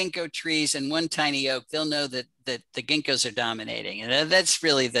 4 ginkgo trees and 1 tiny oak, they'll know that the ginkgos are dominating. And that's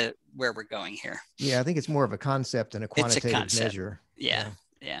really where we're going here. Yeah, I think it's more of a concept than a quantitative measure. Yeah.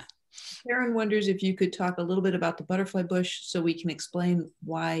 Karen wonders if you could talk a little bit about the butterfly bush so we can explain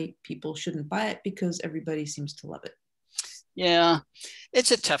why people shouldn't buy it, because everybody seems to love it. Yeah,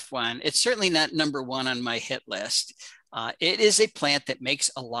 it's a tough one. It's certainly not number one on my hit list. It is a plant that makes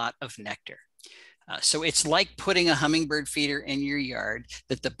a lot of nectar. So it's like putting a hummingbird feeder in your yard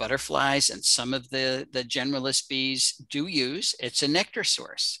that the butterflies and some of the generalist bees do use. It's a nectar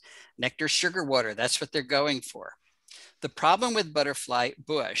source, nectar sugar water. That's what they're going for. The problem with butterfly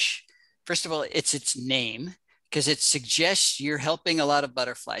bush, first of all, it's its name, because it suggests you're helping a lot of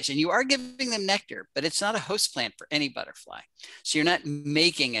butterflies and you are giving them nectar, but it's not a host plant for any butterfly. So you're not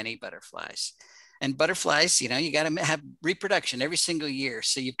making any butterflies. And butterflies, you got to have reproduction every single year.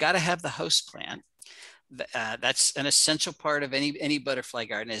 So you've got to have the host plant. That's an essential part of any butterfly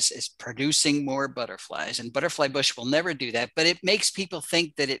garden is producing more butterflies, and butterfly bush will never do that, but it makes people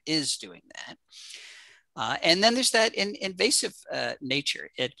think that it is doing that. And then there's that invasive nature.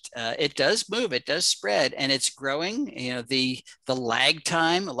 It does move, it does spread, and it's growing. The lag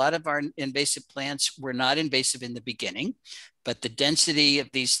time, a lot of our invasive plants were not invasive in the beginning, but the density of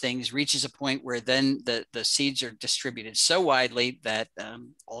these things reaches a point where then the seeds are distributed so widely that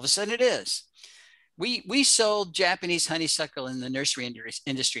all of a sudden it is. We sold Japanese honeysuckle in the nursery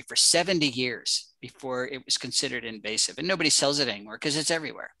industry for 70 years before it was considered invasive, and nobody sells it anymore because it's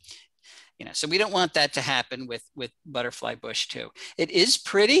everywhere. So we don't want that to happen with butterfly bush too. It is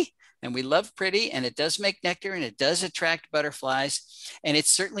pretty, And we love pretty, and it does make nectar, and it does attract butterflies. And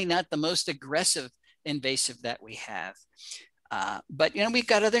it's certainly not the most aggressive invasive that we have. But, you know, we've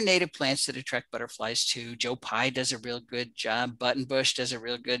got other native plants that attract butterflies too. Joe Pye does a real good job. Buttonbush does a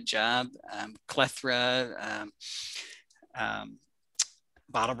real good job. Clethra,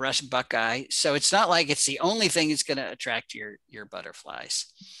 bottlebrush, buckeye. So it's not like it's the only thing that's going to attract your butterflies.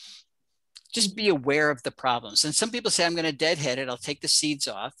 Just be aware of the problems. And some people say, I'm going to deadhead it. I'll take the seeds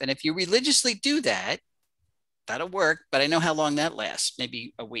off. And if you religiously do that, that'll work. But I know how long that lasts,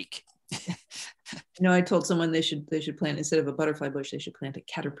 maybe a week. You know, I told someone they should plant, instead of a butterfly bush, they should plant a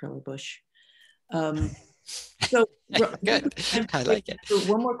caterpillar bush. So good. I like it.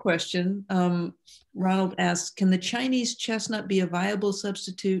 One more question. Ronald asks, can the Chinese chestnut be a viable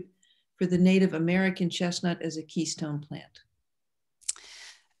substitute for the Native American chestnut as a keystone plant?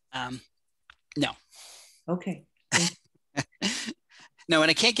 No. Okay. No,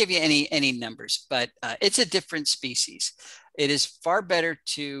 and I can't give you any numbers, but it's a different species. It is far better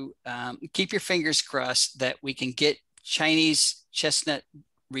to keep your fingers crossed that we can get Chinese chestnut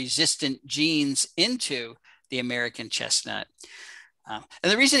resistant genes into the American chestnut. And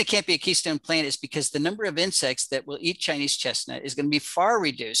the reason it can't be a keystone plant is because the number of insects that will eat Chinese chestnut is going to be far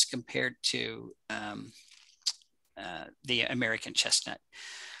reduced compared to the American chestnut.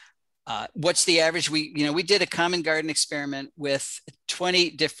 What's the average? We did a common garden experiment with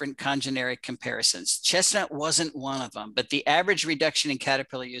 20 different congeneric comparisons. Chestnut wasn't one of them, but the average reduction in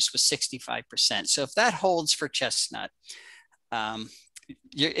caterpillar use was 65%. So if that holds for chestnut,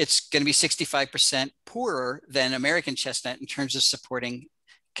 it's going to be 65% poorer than American chestnut in terms of supporting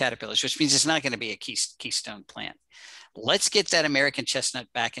caterpillars, which means it's not going to be a keystone plant. Let's get that American chestnut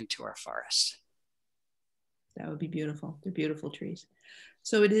back into our forests. That would be beautiful. They're beautiful trees.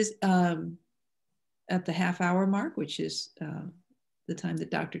 So it is at the half-hour mark, which is the time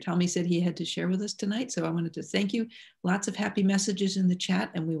that Dr. Tallamy said he had to share with us tonight. So I wanted to thank you. Lots of happy messages in the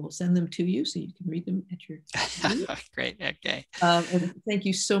chat, and we will send them to you so you can read them at your Great. Okay. And thank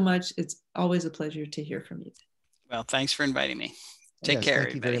you so much. It's always a pleasure to hear from you. Well, thanks for inviting me. Take care,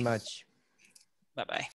 Thank you very much. Bye-bye.